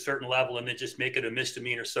up to a certain level and then just make it a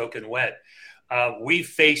misdemeanor soaking wet. We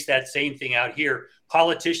face that same thing out here.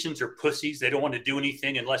 Politicians are pussies. They don't want to do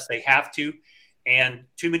anything unless they have to. And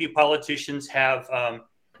too many politicians have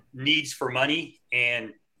needs for money.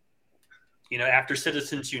 And, you know, after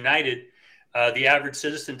Citizens United, the average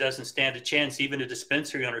citizen doesn't stand a chance. Even a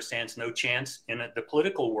dispensary owner stands no chance in the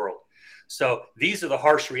political world. So these are the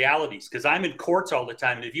harsh realities, because I'm in courts all the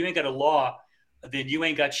time. And if you ain't got a law, then you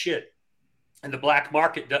ain't got shit. And the black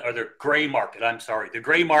market, or the gray market, the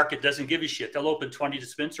gray market doesn't give a shit. They'll open 20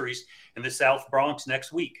 dispensaries in the South Bronx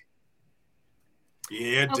next week.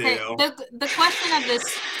 Yeah, okay. Dale. The question of this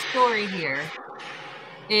story here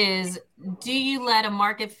is, do you let a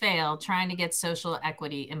market fail trying to get social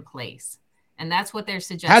equity in place? And that's what they're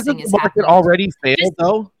suggesting. Hasn't is the market happening. already failed,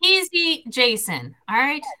 though? Easy, Jason. All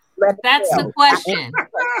right. That's the question.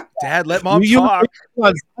 Dad, let mom talk.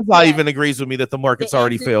 Zaza even agrees with me that the market's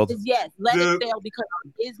already failed. Yes, let it fail because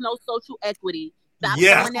there is no social equity. Stop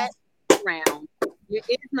throwing that around. There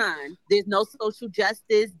is none. There's no social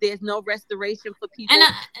justice. There's no restoration for people. And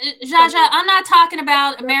Jaja, I'm not talking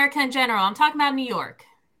about America in general. I'm talking about New York.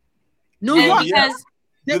 New York, because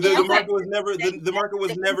the market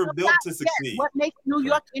was never built to succeed. What makes New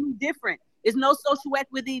York any different? There's no social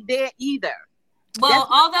equity there either. Well,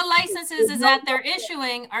 all the licenses is that they're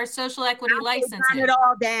issuing are social equity licenses. Turn it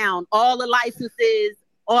all down. All the licenses,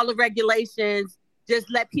 all the regulations.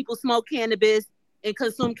 Just let people smoke cannabis and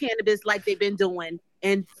consume cannabis like they've been doing,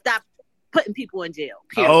 and stop putting people in jail.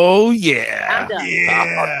 Period. Oh yeah,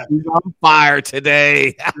 he's on fire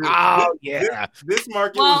today. Oh yeah, this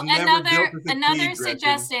market. Well, was never built to succeed, another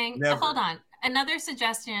suggesting. Never. Hold on, another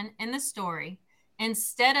suggestion in the story.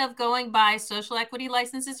 Instead of going by social equity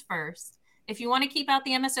licenses first. If you want to keep out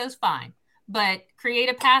the MSOs, fine. But create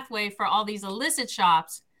a pathway for all these illicit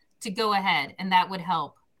shops to go ahead, and that would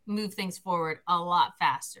help move things forward a lot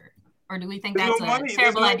faster. Or do we think that's a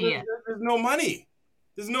terrible idea? There's no money.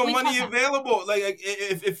 There's no money available. Like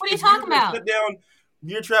if what are you talking about? Shut down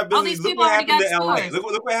your trap business. All these Look people what already happened got to LA.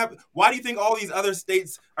 Look what happened. Why do you think all these other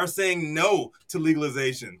states are saying no to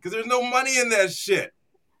legalization? Because there's no money in that shit.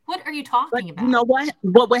 What are you talking about? You know what?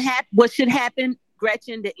 What should happen,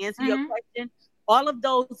 Gretchen, to answer your question? All of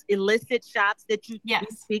those illicit shops that you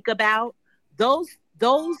speak about, those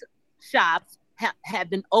shops have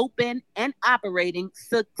been open and operating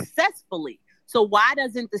successfully. So why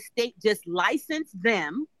doesn't the state just license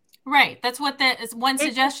them? Right. That's what one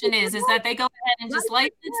suggestion is that they go ahead and just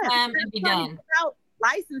license them and be done.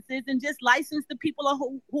 Licenses and just license the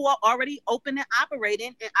people who are already open and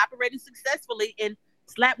operating successfully, and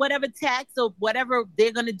slap whatever tax or whatever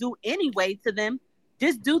they're going to do anyway to them.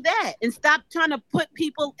 Just do that and stop trying to put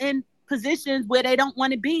people in positions where they don't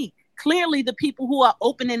want to be. Clearly, the people who are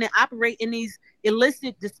opening and operating these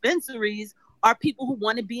illicit dispensaries are people who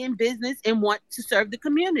want to be in business and want to serve the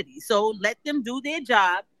community. So let them do their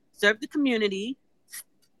job, serve the community,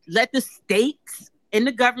 let the states and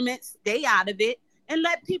the government stay out of it, and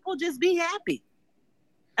let people just be happy.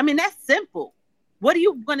 I mean, that's simple. What are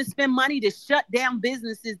you going to spend money to shut down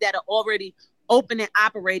businesses that are already open and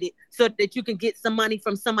operated so that you can get some money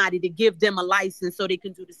from somebody to give them a license so they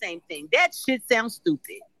can do the same thing? That shit sounds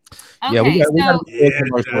stupid. Okay, yeah, we got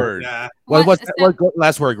last word. What's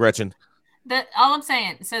last word, Gretchen? All I'm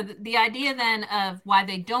saying, so the idea then of why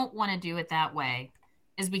they don't want to do it that way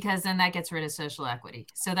is because then that gets rid of social equity.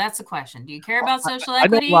 So that's the question. Do you care about social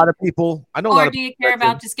equity? I know a lot of people. Or do you care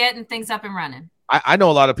about just getting things up and running? I know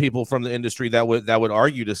a lot of people from the industry that would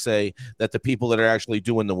argue to say that the people that are actually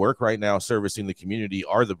doing the work right now, servicing the community,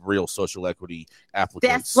 are the real social equity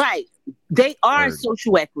applicants. That's right. They are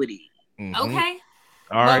social equity. Okay.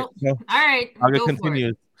 All right. All right. Saga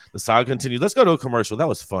continues. The saga continues. Let's go to a commercial. That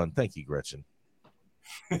was fun. Thank you, Gretchen.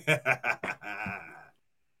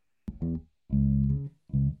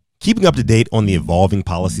 Keeping up to date on the evolving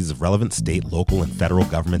policies of relevant state, local, and federal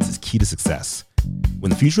governments is key to success. When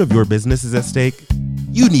the future of your business is at stake,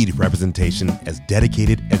 you need representation as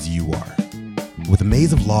dedicated as you are. With a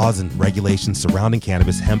maze of laws and regulations surrounding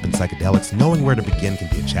cannabis, hemp, and psychedelics, knowing where to begin can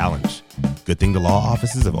be a challenge. Good thing the law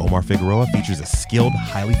offices of Omar Figueroa features a skilled,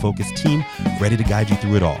 highly focused team ready to guide you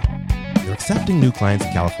through it all. They're accepting new clients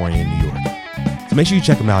in California and New York. So make sure you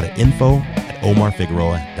check them out at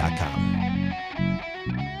info@omarfigueroa.com.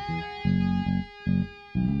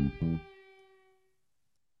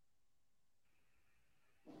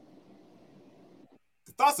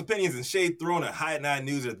 Thoughts, opinions, and shade thrown at High at Nine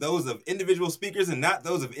News are those of individual speakers and not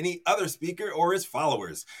those of any other speaker or his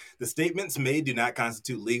followers. The statements made do not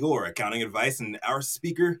constitute legal or accounting advice, and our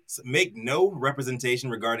speakers make no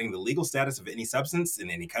representation regarding the legal status of any substance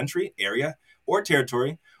in any country, area, or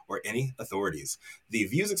territory or any authorities. The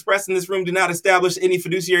views expressed in this room do not establish any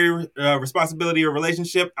fiduciary responsibility or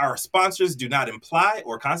relationship. Our sponsors do not imply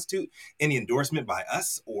or constitute any endorsement by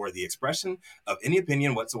us or the expression of any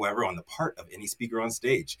opinion whatsoever on the part of any speaker on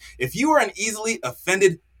stage. If you are an easily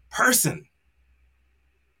offended person,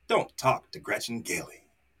 don't talk to Gretchen Gailey.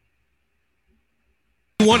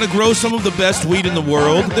 You want to grow some of the best weed in the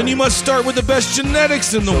world? Then you must start with the best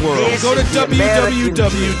genetics in the world. Go to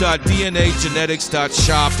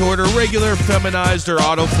www.dnagenetics.shop to order regular, feminized, or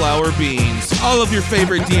autoflower beans. All of your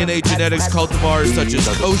favorite DNA genetics cultivars such as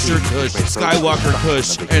Kosher Kush, Skywalker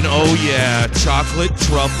Kush, and oh yeah, Chocolate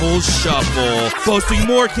Truffle Shuffle. Boasting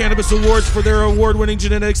more cannabis awards for their award-winning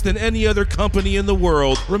genetics than any other company in the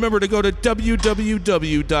world. Remember to go to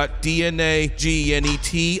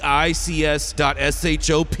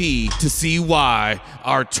www.dnagenetics.shop to see why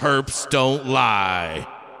our terps don't lie.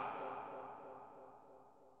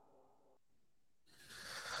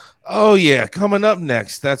 Oh yeah, coming up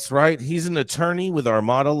next, that's right, he's an attorney with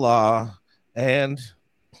Armada Law and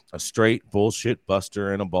a straight bullshit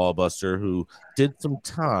buster and a ball buster who did some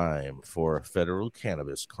time for a federal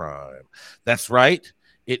cannabis crime. That's right,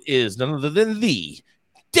 it is none other than the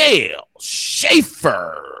Dale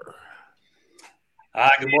Schaefer.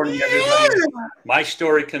 Good morning, everybody. My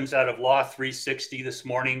story comes out of Law 360 this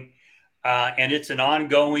morning, and it's an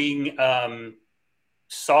ongoing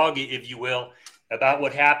saga, if you will, about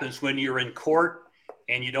what happens when you're in court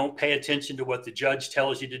and you don't pay attention to what the judge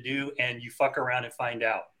tells you to do and you fuck around and find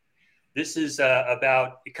out. This is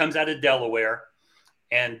it comes out of Delaware,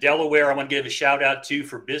 and Delaware I want to give a shout out to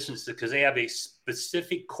for businesses because they have a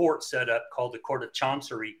specific court set up called the Court of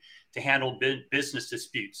Chancery to handle business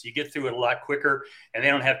disputes. You get through it a lot quicker, and they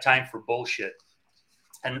don't have time for bullshit.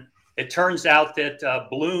 And it turns out that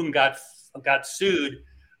Bloom got sued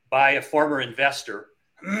by a former investor.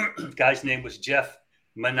 The guy's name was Jeff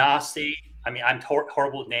Manasseh. I mean, I'm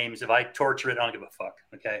horrible at names. If I torture it, I don't give a fuck,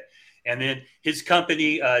 okay? And then his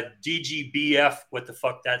company, DGBF, what the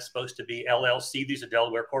fuck that's supposed to be, LLC, these are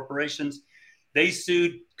Delaware corporations. They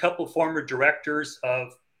sued a couple former directors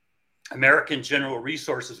of American General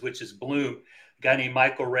Resources, which is Bloom, a guy named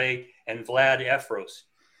Michael Ray and Vlad Efros.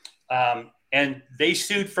 And they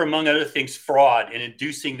sued for, among other things, fraud and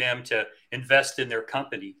inducing them to invest in their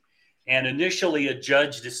company. And initially, a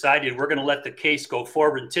judge decided we're going to let the case go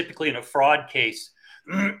forward. And typically in a fraud case,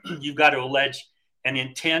 you've got to allege an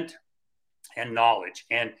intent and knowledge.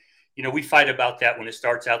 And, you know, we fight about that when it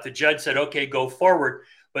starts out. The judge said, okay, go forward.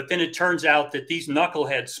 But then it turns out that these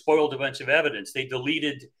knuckleheads spoiled a bunch of evidence. They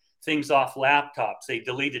deleted things off laptops. They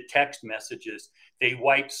deleted text messages. They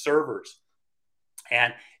wiped servers.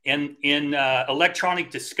 And in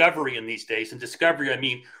electronic discovery in these days, and discovery, I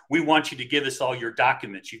mean, we want you to give us all your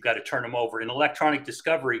documents. You've got to turn them over. In electronic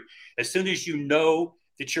discovery, as soon as you know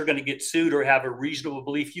that you're going to get sued or have a reasonable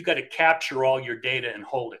belief, you got to capture all your data and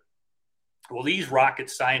hold it. Well, these rocket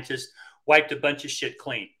scientists wiped a bunch of shit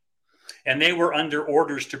clean. And they were under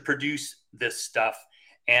orders to produce this stuff.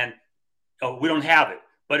 And we don't have it.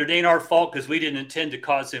 But it ain't our fault because we didn't intend to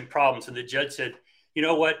cause them problems. And the judge said, you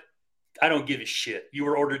know what? I don't give a shit. You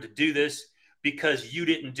were ordered to do this because you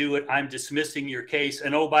didn't do it. I'm dismissing your case.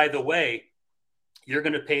 And oh, by the way, you're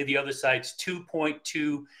going to pay the other side's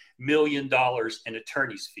 $2.2 million in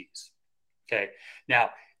attorney's fees. Okay. Now,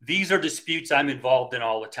 these are disputes I'm involved in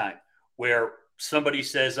all the time where somebody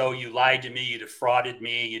says, oh, you lied to me, you defrauded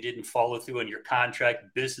me, you didn't follow through on your contract,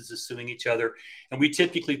 businesses suing each other. And we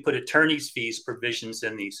typically put attorney's fees provisions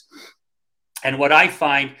in these. And what I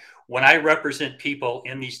find when I represent people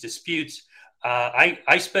in these disputes,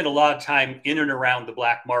 I spend a lot of time in and around the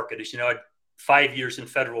black market. As you know, I had 5 years in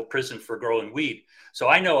federal prison for growing weed. So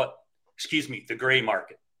I know, the gray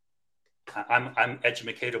market. I'm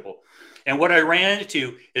educatable. And what I ran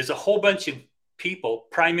into is a whole bunch of people,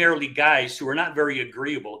 primarily guys who were not very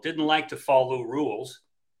agreeable, didn't like to follow rules.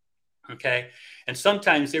 Okay. And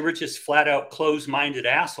sometimes they were just flat out closed-minded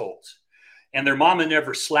assholes. And their mama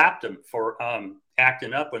never slapped them for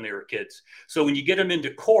acting up when they were kids. So when you get them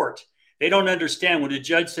into court, they don't understand when the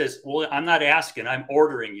judge says, well, I'm not asking, I'm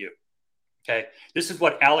ordering you. Okay. This is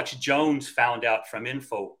what Alex Jones found out from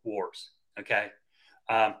InfoWars. Okay.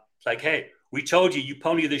 It's like, hey, we told you, you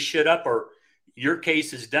pony this shit up or your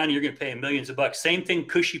case is done. You're going to pay millions of bucks. Same thing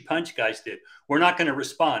Cushy Punch guys did. We're not going to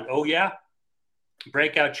respond. Oh, yeah?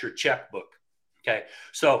 Break out your checkbook. Okay.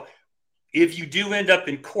 So if you do end up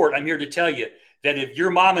in court, I'm here to tell you that if your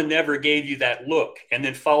mama never gave you that look and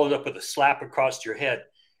then followed up with a slap across your head,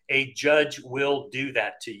 a judge will do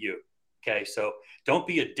that to you. Okay. So don't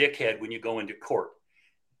be a dickhead when you go into court.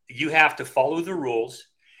 You have to follow the rules.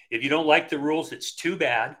 If you don't like the rules, it's too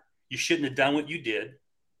bad. you shouldn't have done what you did,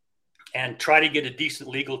 and try to get a decent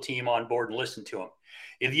legal team on board and listen to them.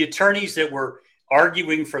 If the attorneys that were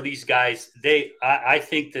arguing for these guys, I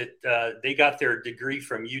think that they got their degree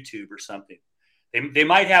from YouTube or something. They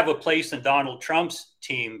might have a place in Donald Trump's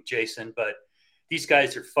team, Jason, but these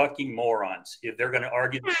guys are fucking morons if they're going to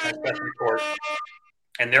argue this kind of stuff in court,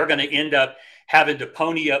 and they're going to end up having to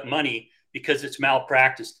pony up money because it's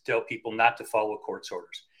malpractice to tell people not to follow court's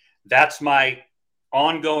orders. That's my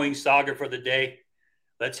ongoing saga for the day.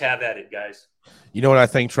 Let's have at it, guys. You know what I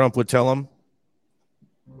think Trump would tell them?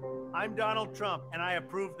 I'm Donald Trump, and I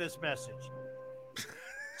approve this message.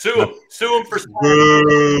 Sue him for.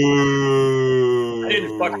 I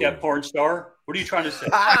didn't fuck that porn star. What are you trying to say?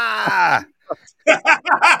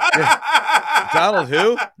 Donald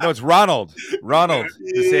who? No, it's Ronald. Ronald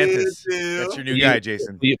DeSantis. That's your new guy,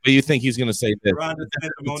 Jason. But you think he's going to say this?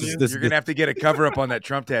 You're going to have to get a cover up on that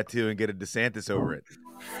Trump tattoo and get a DeSantis over it.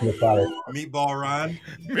 Meatball Ron.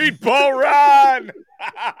 Meatball Ron.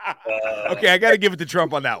 Okay, I got to give it to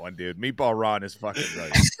Trump on that one, dude. Meatball Ron is fucking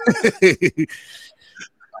right.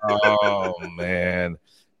 Oh man,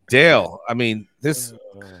 Dale. I mean, this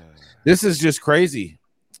is just crazy.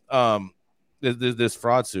 This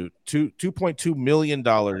fraud suit, $2.2 million.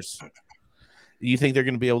 Do you think they're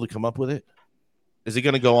going to be able to come up with it? Is it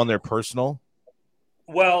going to go on their personal?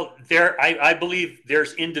 Well, I believe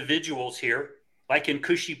there's individuals here, like in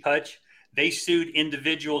Cushy Putch. They sued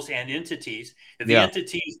individuals and entities. If the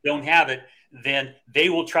entities don't have it, then they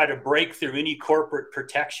will try to break through any corporate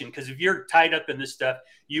protection. Because if you're tied up in this stuff,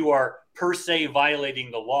 you are per se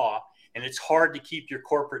violating the law, and it's hard to keep your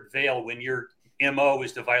corporate veil when your MO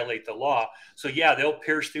is to violate the law. So yeah, they'll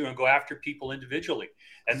pierce through and go after people individually,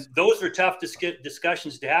 and those are tough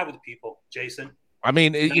discussions to have with people, Jason. I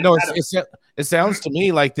mean, it sounds to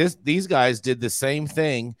me like these guys did the same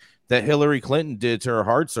thing that Hillary Clinton did to her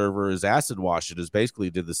hard server, is acid wash it, is basically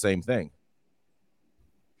did the same thing.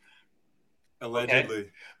 Allegedly. Okay.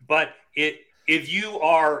 But if you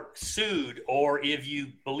are sued, or if you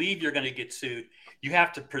believe you're going to get sued, you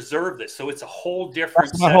have to preserve this. So it's a whole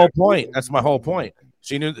different. That's my whole point. That's my whole point.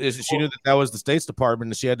 She knew that was the State's Department,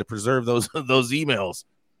 and she had to preserve those emails.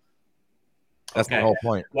 That's my whole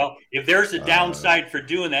point. Well, if there's a downside for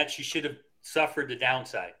doing that, she should have suffered the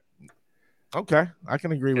downside. Okay, I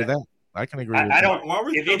can agree with that. I can agree with that. I don't.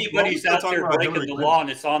 If anybody's out there breaking the law and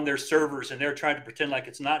it's on their servers and they're trying to pretend like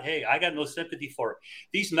it's not, hey, I got no sympathy for it.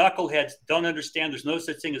 These knuckleheads don't understand there's no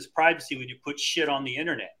such thing as privacy when you put shit on the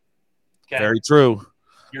internet. Okay? Very true.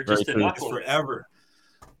 You're just a knucklehead. It's forever.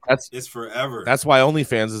 It's forever. That's why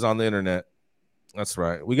OnlyFans is on the internet. That's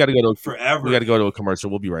right. We got to go to forever. We got to go to a commercial.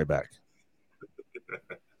 We'll be right back.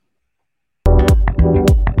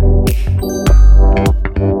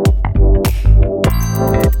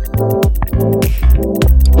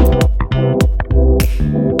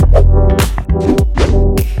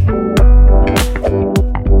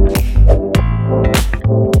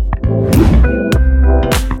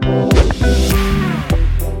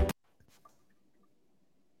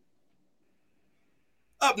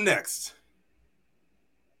 Up next,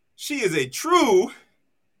 she is a true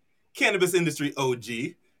cannabis industry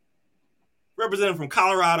OG, representative from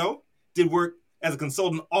Colorado, did work as a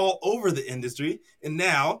consultant all over the industry, and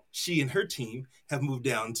now she and her team have moved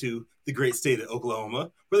down to the great state of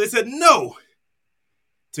Oklahoma, where they said no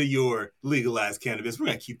to your legalized cannabis. We're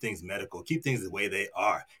going to keep things medical, keep things the way they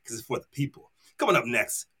are, because it's for the people. Coming up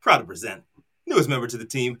next, proud to present newest member to the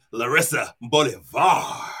team, Larissa Bolivar.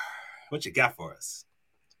 What you got for us?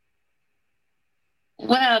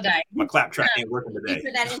 Well, guys, my clap track ain't working today. Thanks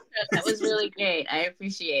for that intro. That was really great. I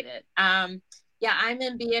appreciate it. Yeah, I'm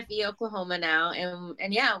in BFE, Oklahoma now,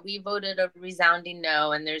 and yeah, we voted a resounding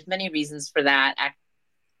no, and there's many reasons for that.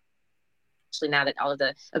 Actually, now that all of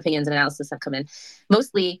the opinions and analysis have come in,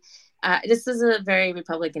 mostly, this is a very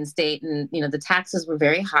Republican state, and the taxes were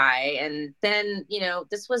very high, and then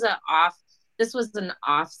this was an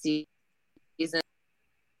off season,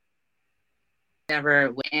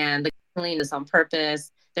 never, and the cleaning this on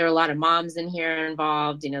purpose. There were a lot of moms in here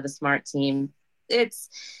involved. The SMART team.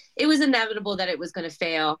 It was inevitable that it was going to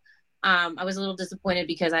fail. I was a little disappointed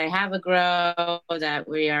because I have a grow that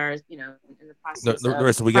we are, in the process.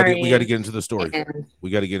 Larissa, we got to get into the story. We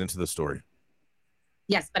got to get into the story.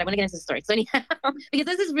 Yes, but I want to get into the story. So anyhow, because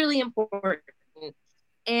this is really important,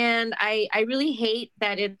 and I really hate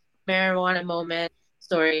that it's marijuana moment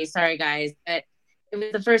story. Sorry, guys, but it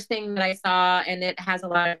was the first thing that I saw, and it has a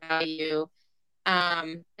lot of value.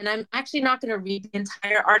 And I'm actually not going to read the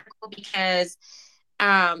entire article because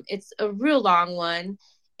it's a real long one,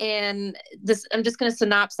 and I'm just going to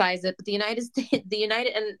synopsize it. But the United,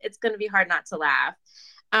 and it's going to be hard not to laugh.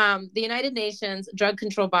 The United Nations drug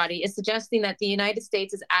control body is suggesting that the United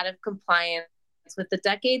States is out of compliance with the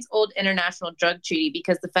decades-old international drug treaty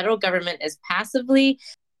because the federal government is passively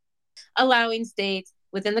allowing states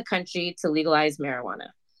within the country to legalize marijuana.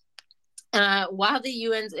 While the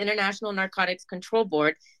UN's International Narcotics Control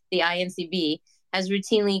Board, the INCB, has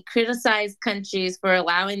routinely criticized countries for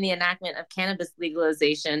allowing the enactment of cannabis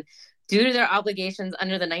legalization due to their obligations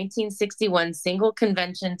under the 1961 Single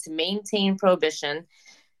Convention to Maintain Prohibition,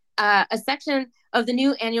 a section of the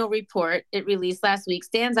new annual report it released last week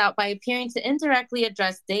stands out by appearing to indirectly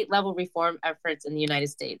address state-level reform efforts in the United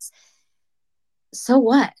States. So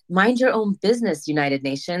what? Mind your own business, United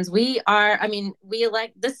Nations. We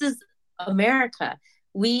elect, this is America.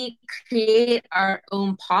 We create our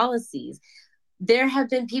own policies. There have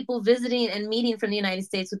been people visiting and meeting from the United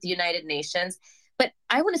States with the United Nations, but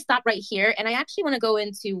I want to stop right here, and I actually want to go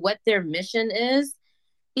into what their mission is,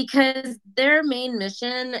 because their main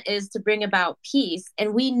mission is to bring about peace.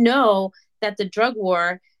 And we know that the drug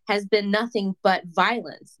war has been nothing but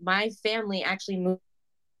violence. My family actually moved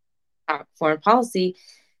out foreign policy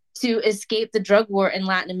to escape the drug war in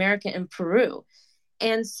Latin America and Peru.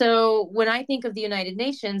 And so when I think of the United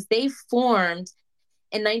Nations, they formed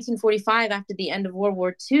in 1945 after the end of World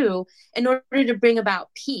War II in order to bring about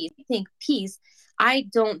peace. I think peace. I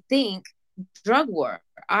don't think drug war.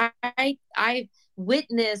 I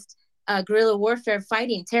witnessed guerrilla warfare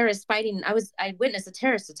fighting, terrorist fighting. I witnessed a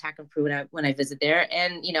terrorist attack in Peru when I visited there,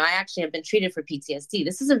 and I actually have been treated for PTSD.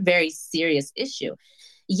 This is a very serious issue.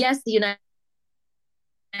 Yes, the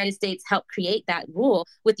United States helped create that rule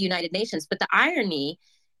with the United Nations, but the irony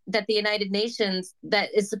that the United Nations, that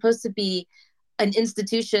is supposed to be an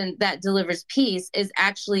institution that delivers peace, is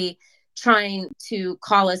actually trying to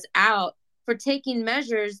call us out for taking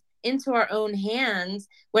measures into our own hands,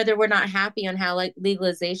 whether we're not happy on how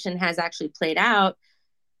legalization has actually played out.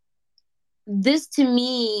 This to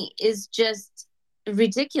me is just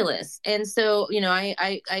ridiculous. And so,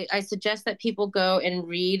 I suggest that people go and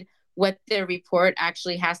read what their report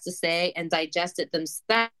actually has to say and digest it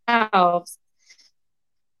themselves.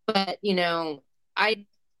 But,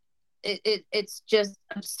 it's just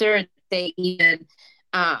absurd they even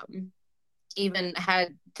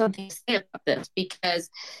had something to say about this, because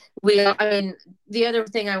the other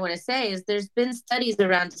thing I want to say is there's been studies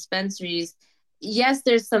around dispensaries. Yes,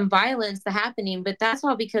 there's some violence happening, but that's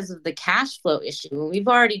all because of the cash flow issue. We've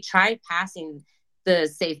already tried passing the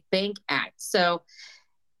Safe Bank Act. So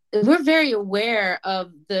we're very aware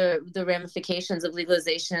of the ramifications of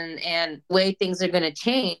legalization and the way things are going to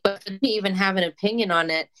change. But to even have an opinion on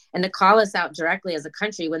it and to call us out directly as a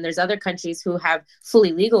country when there's other countries who have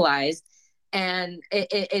fully legalized, and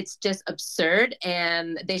it's just absurd.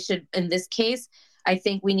 And they should, in this case, I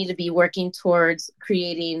think we need to be working towards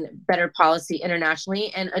creating better policy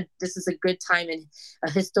internationally. And this is a good time in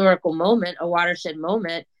a historical moment, a watershed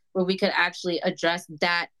moment, where we could actually address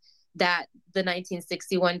that the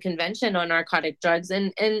 1961 Convention on Narcotic Drugs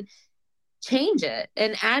and change it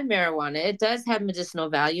and add marijuana. It does have medicinal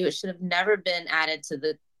value. It should have never been added to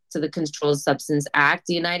the Controlled Substance Act.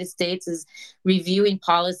 The United States is reviewing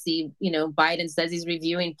policy. Biden says he's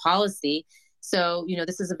reviewing policy. So,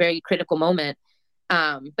 this is a very critical moment.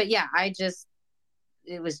 But yeah,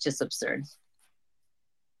 it was just absurd.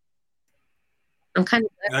 I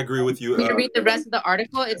agree with you. Can you read the rest of the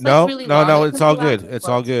article? It's no, really no, long. no. It's all good. It's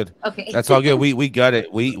all good. Okay, that's all good. We got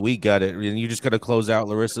it. We got it. And you just got to close out,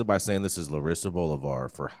 Larissa, by saying this is Larissa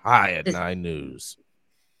Boulevard for High at 9 News.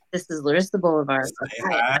 This is Larissa Boulevard.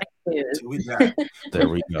 There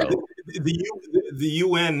we go. The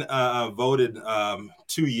UN voted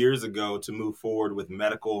 2 years ago to move forward with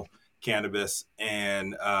medical cannabis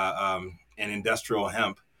and industrial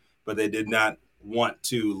hemp, but they did not want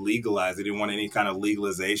to legalize. They didn't want any kind of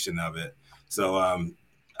legalization of it. So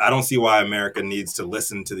I don't see why America needs to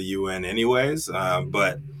listen to the UN anyways.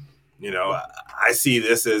 But I see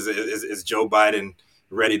this as Joe Biden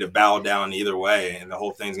ready to bow down either way, and the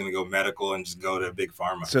whole thing's going to go medical and just go to big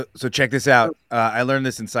pharma. So check this out. I learned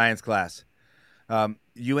this in science class.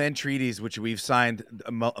 UN treaties, which we've signed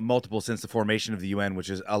multiple since the formation of the UN, which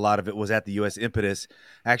is a lot of it was at the U.S. impetus.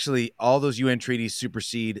 Actually, all those UN treaties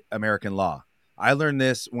supersede American law. I learned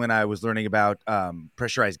this when I was learning about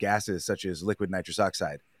pressurized gases such as liquid nitrous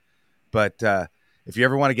oxide. But if you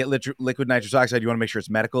ever want to get liquid nitrous oxide, you want to make sure it's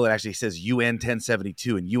medical. It actually says UN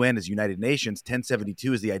 1072, and UN is United Nations.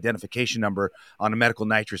 1072 is the identification number on a medical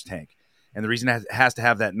nitrous tank. And the reason it has to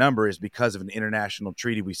have that number is because of an international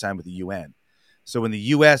treaty we signed with the UN. So when the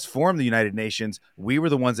U.S. formed the United Nations, we were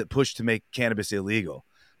the ones that pushed to make cannabis illegal.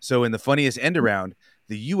 So in the funniest end around,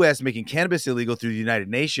 The U.S. making cannabis illegal through the United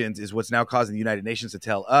Nations is what's now causing the United Nations to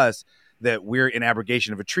tell us that we're in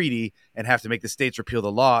abrogation of a treaty and have to make the states repeal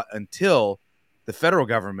the law until the federal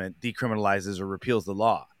government decriminalizes or repeals the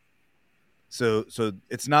law. So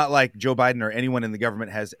it's not like Joe Biden or anyone in the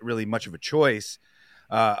government has really much of a choice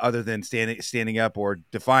other than standing up or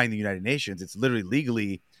defying the United Nations. It's literally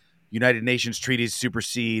legally United Nations treaties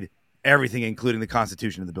supersede everything, including the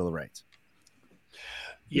Constitution and the Bill of Rights.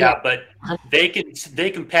 Yeah, but they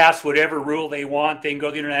can pass whatever rule they want. They can go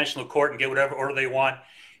to the international court and get whatever order they want.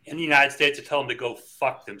 In the United States, to tell them to go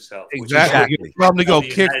fuck themselves. Exactly. Tell them to go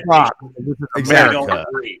kick rock. America.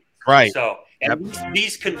 Right. So, and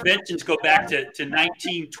these conventions go back to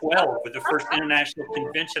 1912 with the first international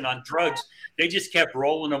convention on drugs. They just kept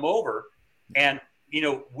rolling them over. And,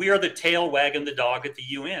 we are the tail wagging the dog at the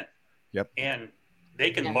UN. Yep. And they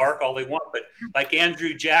can bark all they want. But like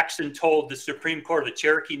Andrew Jackson told the Supreme Court of the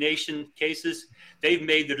Cherokee Nation cases, they've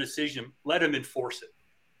made the decision. Let them enforce it.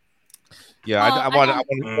 Yeah, well, I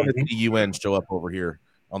want the UN show up over here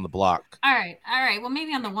on the block. All right. Well,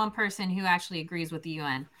 maybe I'm the one person who actually agrees with the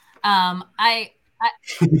UN. I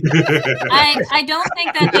don't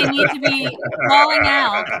think that they need to be calling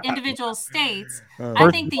out individual states. I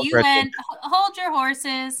think the UN. Hold your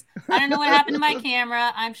horses. I don't know what happened to my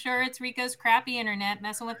camera. I'm sure it's Rico's crappy internet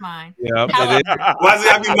messing with mine. Yeah. Why does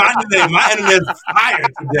it have to be mine today? My internet's fire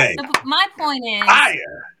today. My point is.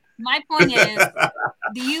 Fire. My point is,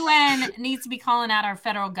 the UN needs to be calling out our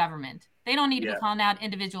federal government. They don't need to be calling out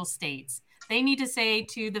individual states. They need to say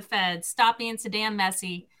to the feds, stop being so damn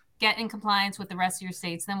messy, get in compliance with the rest of your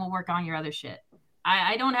states, then we'll work on your other shit.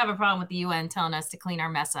 I don't have a problem with the UN telling us to clean our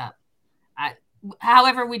mess up.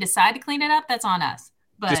 However we decide to clean it up, that's on us.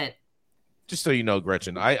 But just so you know,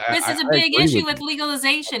 Gretchen, this is a big issue with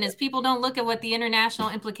legalization is people don't look at what the international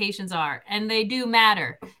implications are, and they do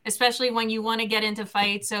matter, especially when you want to get into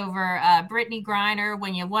fights over Brittany Griner,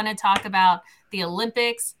 when you want to talk about the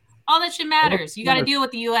Olympics. All that shit matters. You got to deal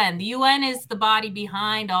with the UN. The UN is the body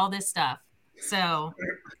behind all this stuff. So,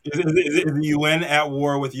 is the UN at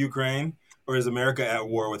war with Ukraine, or is America at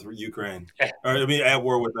war with Ukraine? Or at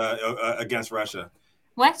war with against Russia?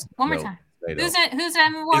 What? One more time. Who's at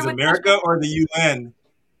war is with America Russia? Or the UN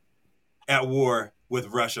at war with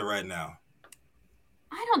Russia right now?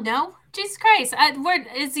 I don't know. Jesus Christ.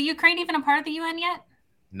 Is the Ukraine even a part of the UN yet?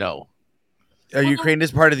 No. Ukraine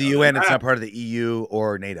is part of the UN. It's not part of the EU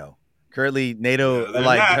or NATO. Currently,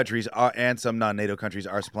 NATO-allied countries and some non-NATO countries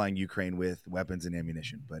are supplying Ukraine with weapons and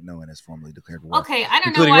ammunition, but no one has formally declared war. Okay, I don't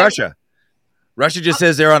know. Including Russia. Russia just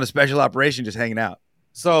says they're on a special operation just hanging out.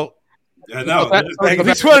 So... I know. They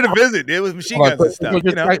just wanted to visit. It was machine guns and stuff.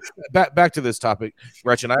 Back to this topic,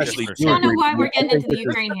 Gretchen. I actually I don't know why we're getting into the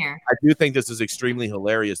Ukraine here. I do think this is extremely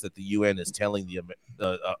hilarious that the UN is telling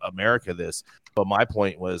America this. But my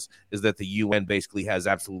point is that the UN basically has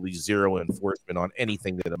absolutely zero enforcement on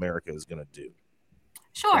anything that America is going to do.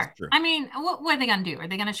 Sure. I mean, what are they going to do? Are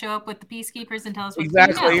they going to show up with the peacekeepers and tell us what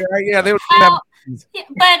exactly? to do? Yeah, they would. Yeah,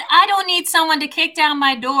 but I don't need someone to kick down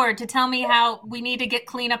my door to tell me how we need to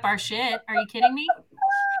clean up our shit. Are you kidding me?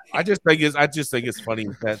 I just think it's funny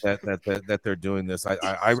that they're doing this.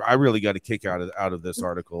 I really got a kick out of this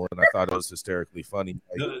article, and I thought it was hysterically funny.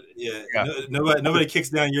 Nobody kicks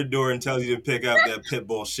down your door and tells you to pick up that pit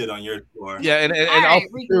bull shit on your door. Yeah,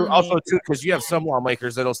 and also too, because you have some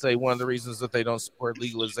lawmakers that'll say one of the reasons that they don't support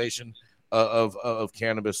legalization of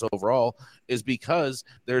cannabis overall is because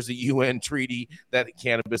there's a UN treaty that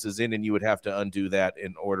cannabis is in, and you would have to undo that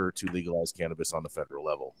in order to legalize cannabis on the federal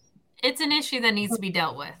level. It's an issue that needs to be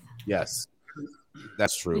dealt with. Yes,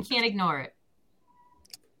 that's true. We can't ignore it.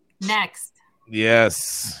 Next.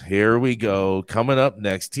 Yes, here we go. Coming up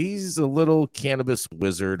next, he's a little cannabis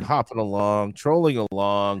wizard hopping along, trolling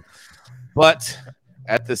along, but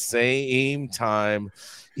at the same time,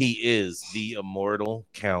 he is the immortal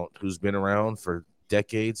Count who's been around for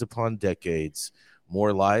decades upon decades,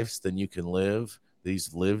 more lives than you can live.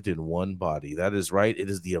 He's lived in one body. That is right. It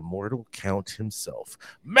is the immortal Count himself,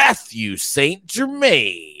 Matthew St.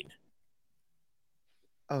 Germain.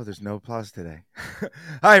 Oh, there's no applause today.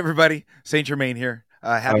 Hi, everybody. St. Germain here.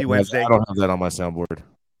 Happy Wednesday. I don't have that on my soundboard.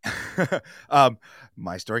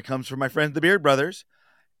 My story comes from my friends, the Beard Brothers.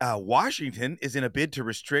 Washington is in a bid to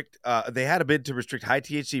restrict. They had a bid to restrict high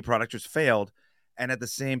THC products, which failed. And at the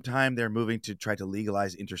same time, they're moving to try to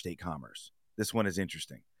legalize interstate commerce. This one is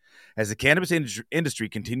interesting. As the cannabis industry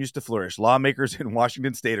continues to flourish, lawmakers in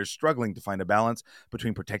Washington state are struggling to find a balance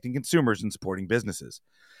between protecting consumers and supporting businesses.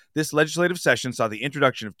 This legislative session saw the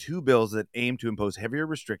introduction of 2 bills that aim to impose heavier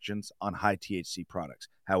restrictions on high THC products.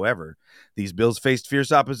 However, these bills faced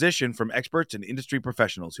fierce opposition from experts and industry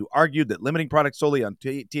professionals who argued that limiting products solely on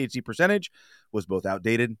THC percentage was both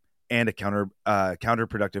outdated and a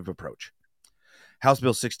counterproductive approach. House Bill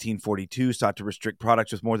 1642 sought to restrict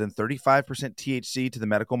products with more than 35% THC to the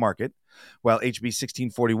medical market, while HB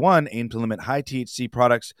 1641 aimed to limit high THC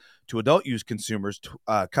products to adult use customers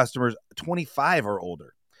 25 or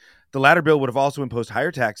older. The latter bill would have also imposed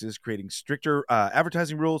higher taxes, creating stricter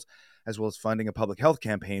advertising rules, as well as funding a public health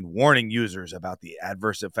campaign warning users about the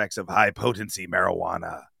adverse effects of high-potency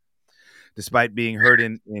marijuana. Despite being heard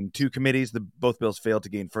in 2 committees, both bills failed to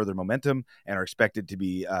gain further momentum and are expected to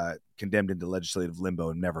be condemned into legislative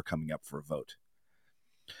limbo and never coming up for a vote.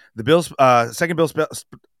 The bill's second bill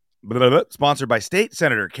sponsored by State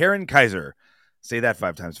Senator Karen Kaiser, say that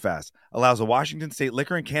 5 times fast, allows the Washington State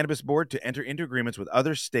Liquor and Cannabis Board to enter into agreements with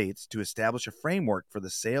other states to establish a framework for the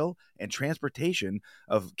sale and transportation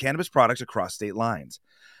of cannabis products across state lines.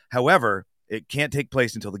 However, it can't take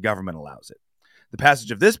place until the government allows it. The passage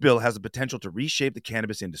of this bill has the potential to reshape the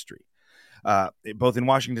cannabis industry, both in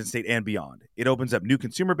Washington state and beyond. It opens up new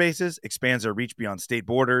consumer bases, expands our reach beyond state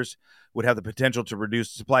borders, would have the potential to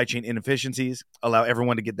reduce supply chain inefficiencies, allow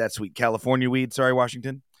everyone to get that sweet California weed. Sorry,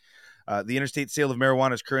 Washington. The interstate sale of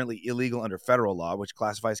marijuana is currently illegal under federal law, which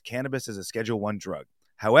classifies cannabis as a Schedule I drug.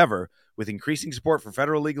 However, with increasing support for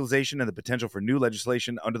federal legalization and the potential for new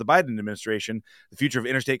legislation under the Biden administration, the future of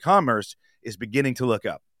interstate commerce is beginning to look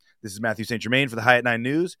up. This is Matthew St. Germain for the High at 9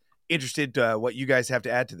 News. Interested what you guys have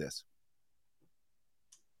to add to this.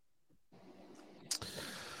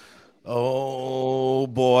 Oh,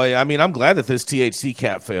 boy. I mean, I'm glad that this THC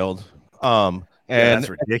cap failed. And that's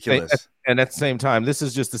ridiculous. And at the same time, this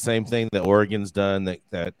is just the same thing that Oregon's done,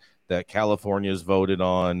 that California's voted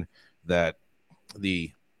on, they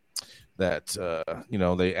asked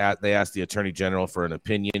the Attorney General for an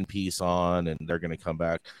opinion piece on, and they're going to come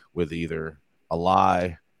back with either a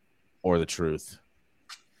lie or the truth.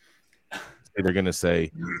 They're going to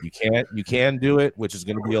say you can do it, which is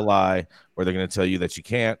going to be a lie, or they're going to tell you that you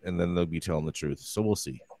can't, and then they'll be telling the truth. So we'll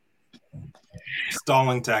see.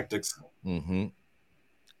 Stalling tactics. Mm-hmm.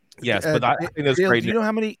 Yes, but I think that's great. Do you know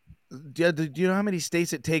how many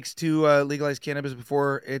states it takes to legalize cannabis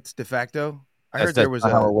before it's de facto? I heard there was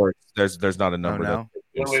how it works. There's not a number. Oh,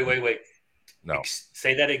 no? Wait. No.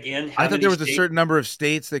 Say that again. I thought there was a certain number of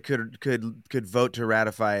states that could vote to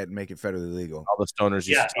ratify it and make it federally legal. All the stoners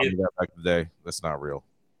used to tell me that back in the day. That's not real.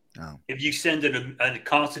 No. If you send a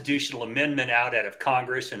constitutional amendment out of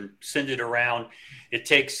Congress and send it around, it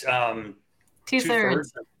takes 2/3.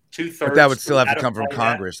 2/3. But that would still have to come from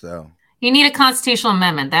Congress, though. You need a constitutional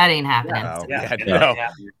amendment. That ain't happening. No.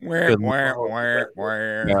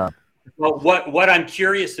 Well, what I'm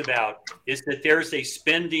curious about is that there's a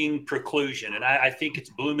spending preclusion, and I think it's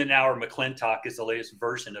Blumenauer McClintock is the latest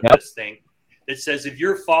version of this thing that says if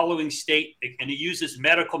you're following state, and it uses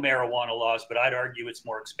medical marijuana laws, but I'd argue it's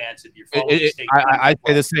more expansive. You're following state. I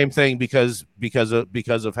say the same thing because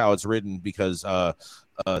of how it's written, because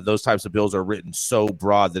those types of bills are written so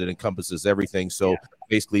broad that it encompasses everything. So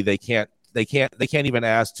basically, they can't even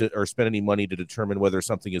ask to or spend any money to determine whether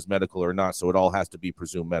something is medical or not. So it all has to be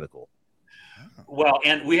presumed medical. Well,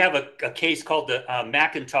 and we have a case called the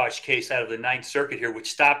McIntosh case out of the Ninth Circuit here,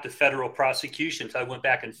 which stopped a federal prosecution. So I went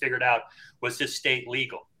back and figured out, was this state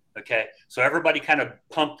legal? Okay. So everybody kind of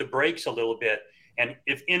pumped the brakes a little bit. And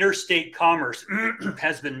if interstate commerce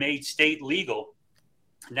has been made state legal,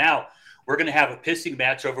 now we're going to have a pissing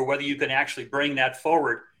match over whether you can actually bring that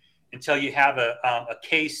forward until you have a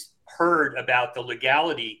case heard about the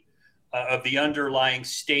legality of the underlying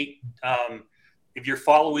state. If you're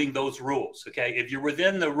following those rules, okay, if you're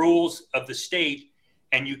within the rules of the state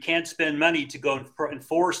and you can't spend money to go and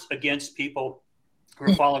enforce against people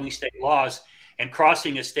who are following state laws, and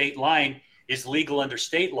crossing a state line is legal under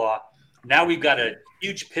state law, now we've got a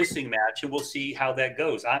huge pissing match, and we'll see how that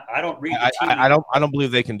goes. I don't read the TV. I don't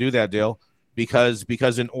believe they can do that, Dale. Because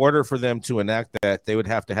in order for them to enact that, they would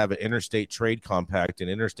have to have an interstate trade compact, and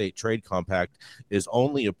interstate trade compact is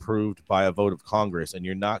only approved by a vote of Congress, and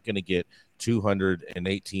you're not going to get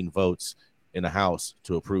 218 votes in the House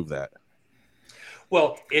to approve that.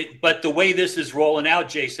 Well, but the way this is rolling out,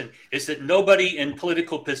 Jason, is that nobody in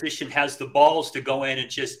political position has the balls to go in and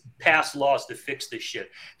just pass laws to fix this shit.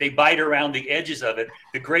 They bite around the edges of it.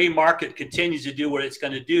 The gray market continues to do what it's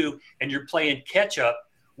going to do, and you're playing catch up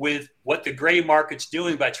with what the gray market's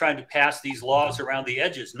doing by trying to pass these laws around the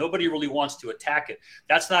edges. Nobody really wants to attack it.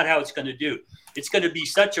 That's not how it's going to do. It's going to be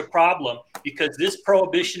such a problem because this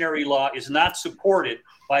prohibitionary law is not supported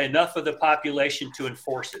by enough of the population to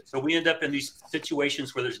enforce it. So we end up in these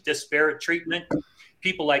situations where there's disparate treatment.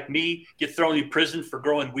 People like me get thrown in prison for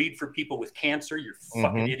growing weed for people with cancer. You're a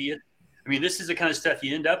fucking idiot. I mean, this is the kind of stuff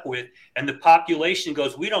you end up with. And the population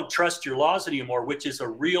goes, we don't trust your laws anymore, which is a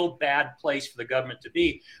real bad place for the government to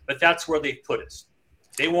be. But that's where they put us.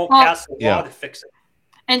 They won't pass the law to fix it.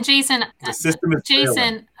 And Jason, the system is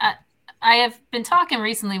I have been talking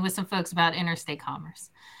recently with some folks about interstate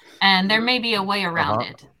commerce. And there may be a way around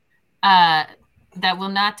it that will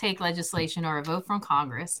not take legislation or a vote from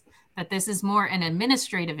Congress, that this is more an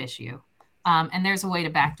administrative issue. And there's a way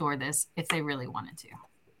to backdoor this if they really wanted to.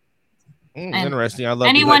 Interesting. I love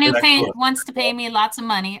anyone who wants to pay me lots of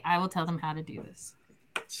money, I will tell them how to do this.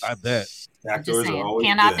 I bet. I'm just saying,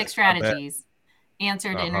 Panoptic Strategies.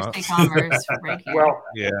 Answer to interstate commerce right here. Well,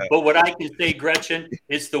 but what I can say, Gretchen,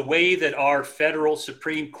 is the way that our federal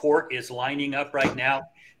Supreme Court is lining up right now,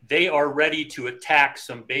 they are ready to attack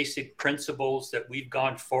some basic principles that we've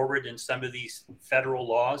gone forward in some of these federal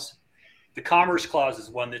laws. The Commerce Clause is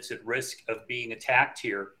one that's at risk of being attacked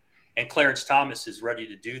here. And Clarence Thomas is ready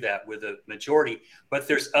to do that with a majority. But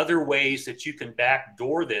there's other ways that you can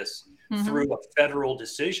backdoor this through a federal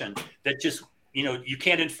decision that just, you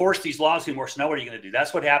can't enforce these laws anymore. So now what are you going to do?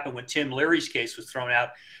 That's what happened when Tim Leary's case was thrown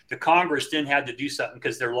out. The Congress then had to do something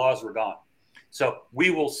because their laws were gone. So we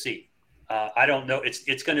will see. I don't know.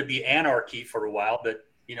 It's going to be anarchy for a while, but,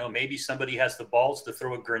 maybe somebody has the balls to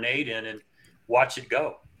throw a grenade in and watch it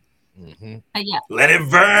go. Let it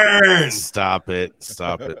burn. Stop it.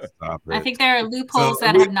 I think there are loopholes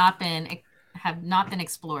that have not been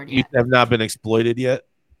explored yet. Have not been exploited yet.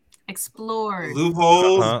 Explored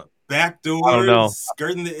loopholes, backdoors. I don't know.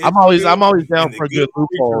 Skirting the I'm always down for a good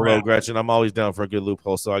loophole, though, Gretchen. I'm always down for a good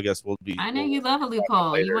loophole. So I guess we'll be. I know you love a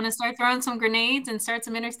loophole. You want to start throwing some grenades and start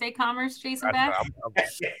some interstate commerce, Jason Beck?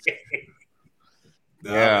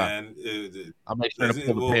 Man. I'll make sure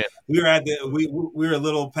to pull the pin. We're a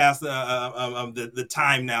little past the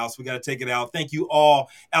time now, so we got to take it out. Thank you all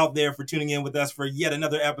out there for tuning in with us for yet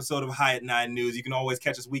another episode of High at 9 News. You can always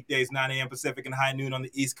catch us weekdays 9 a.m. Pacific and high noon on the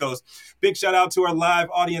East Coast. Big shout out to our live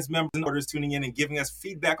audience members and orders tuning in and giving us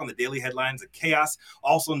feedback on the daily headlines of chaos,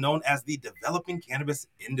 also known as the developing cannabis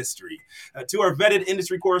industry. To our vetted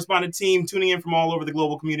industry correspondent team tuning in from all over the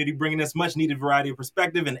global community, bringing us much needed variety of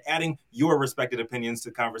perspective and adding your respected opinions to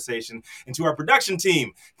conversation. And to our production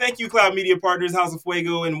team, thank you, Cloud Media Partners, House of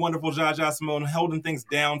Fuego, and wonderful Jaja Simone holding things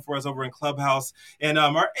down for us over in Clubhouse. And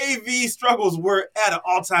our AV struggles were at an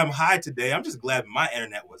all-time high today. I'm just glad my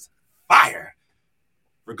internet was fire,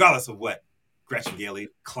 regardless of what Gretchen Gailey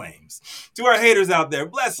claims. To our haters out there,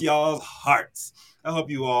 bless y'all's hearts. I hope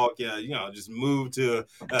you all can, just move to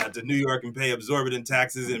New York and pay exorbitant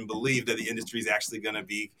taxes and believe that the industry is actually going to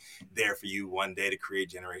be there for you one day to create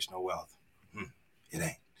generational wealth. It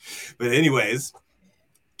ain't. But anyways,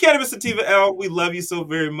 Cannabis Sativa L, we love you so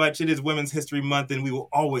very much. It is Women's History Month, and we will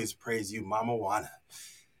always praise you, Mama Juana.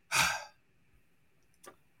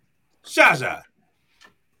 Jaja.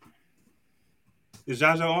 Is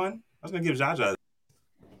Jaja on? I was going to give Jaja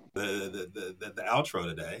the outro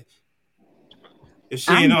today. If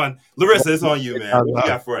she ain't on, Larissa, it's on you, man. What you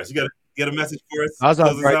got for us? You got a message for us?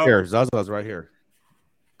 Zaza's right here. Zaza's right here.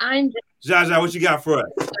 Jaja, what you got for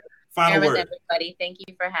us? Final word. Everybody, thank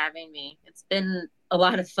you for having me. It's been a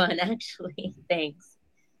lot of fun, actually. Thanks.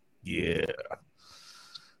 Yeah.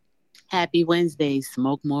 Happy Wednesday.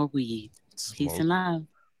 Smoke more weed. Peace and love.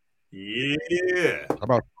 Yeah. How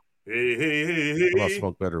about hey. How about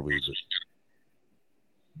smoke better weed?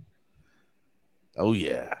 Oh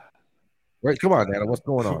yeah. Right, come on, Nana. What's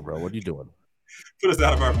going on, bro? What are you doing? Put us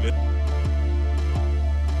out of our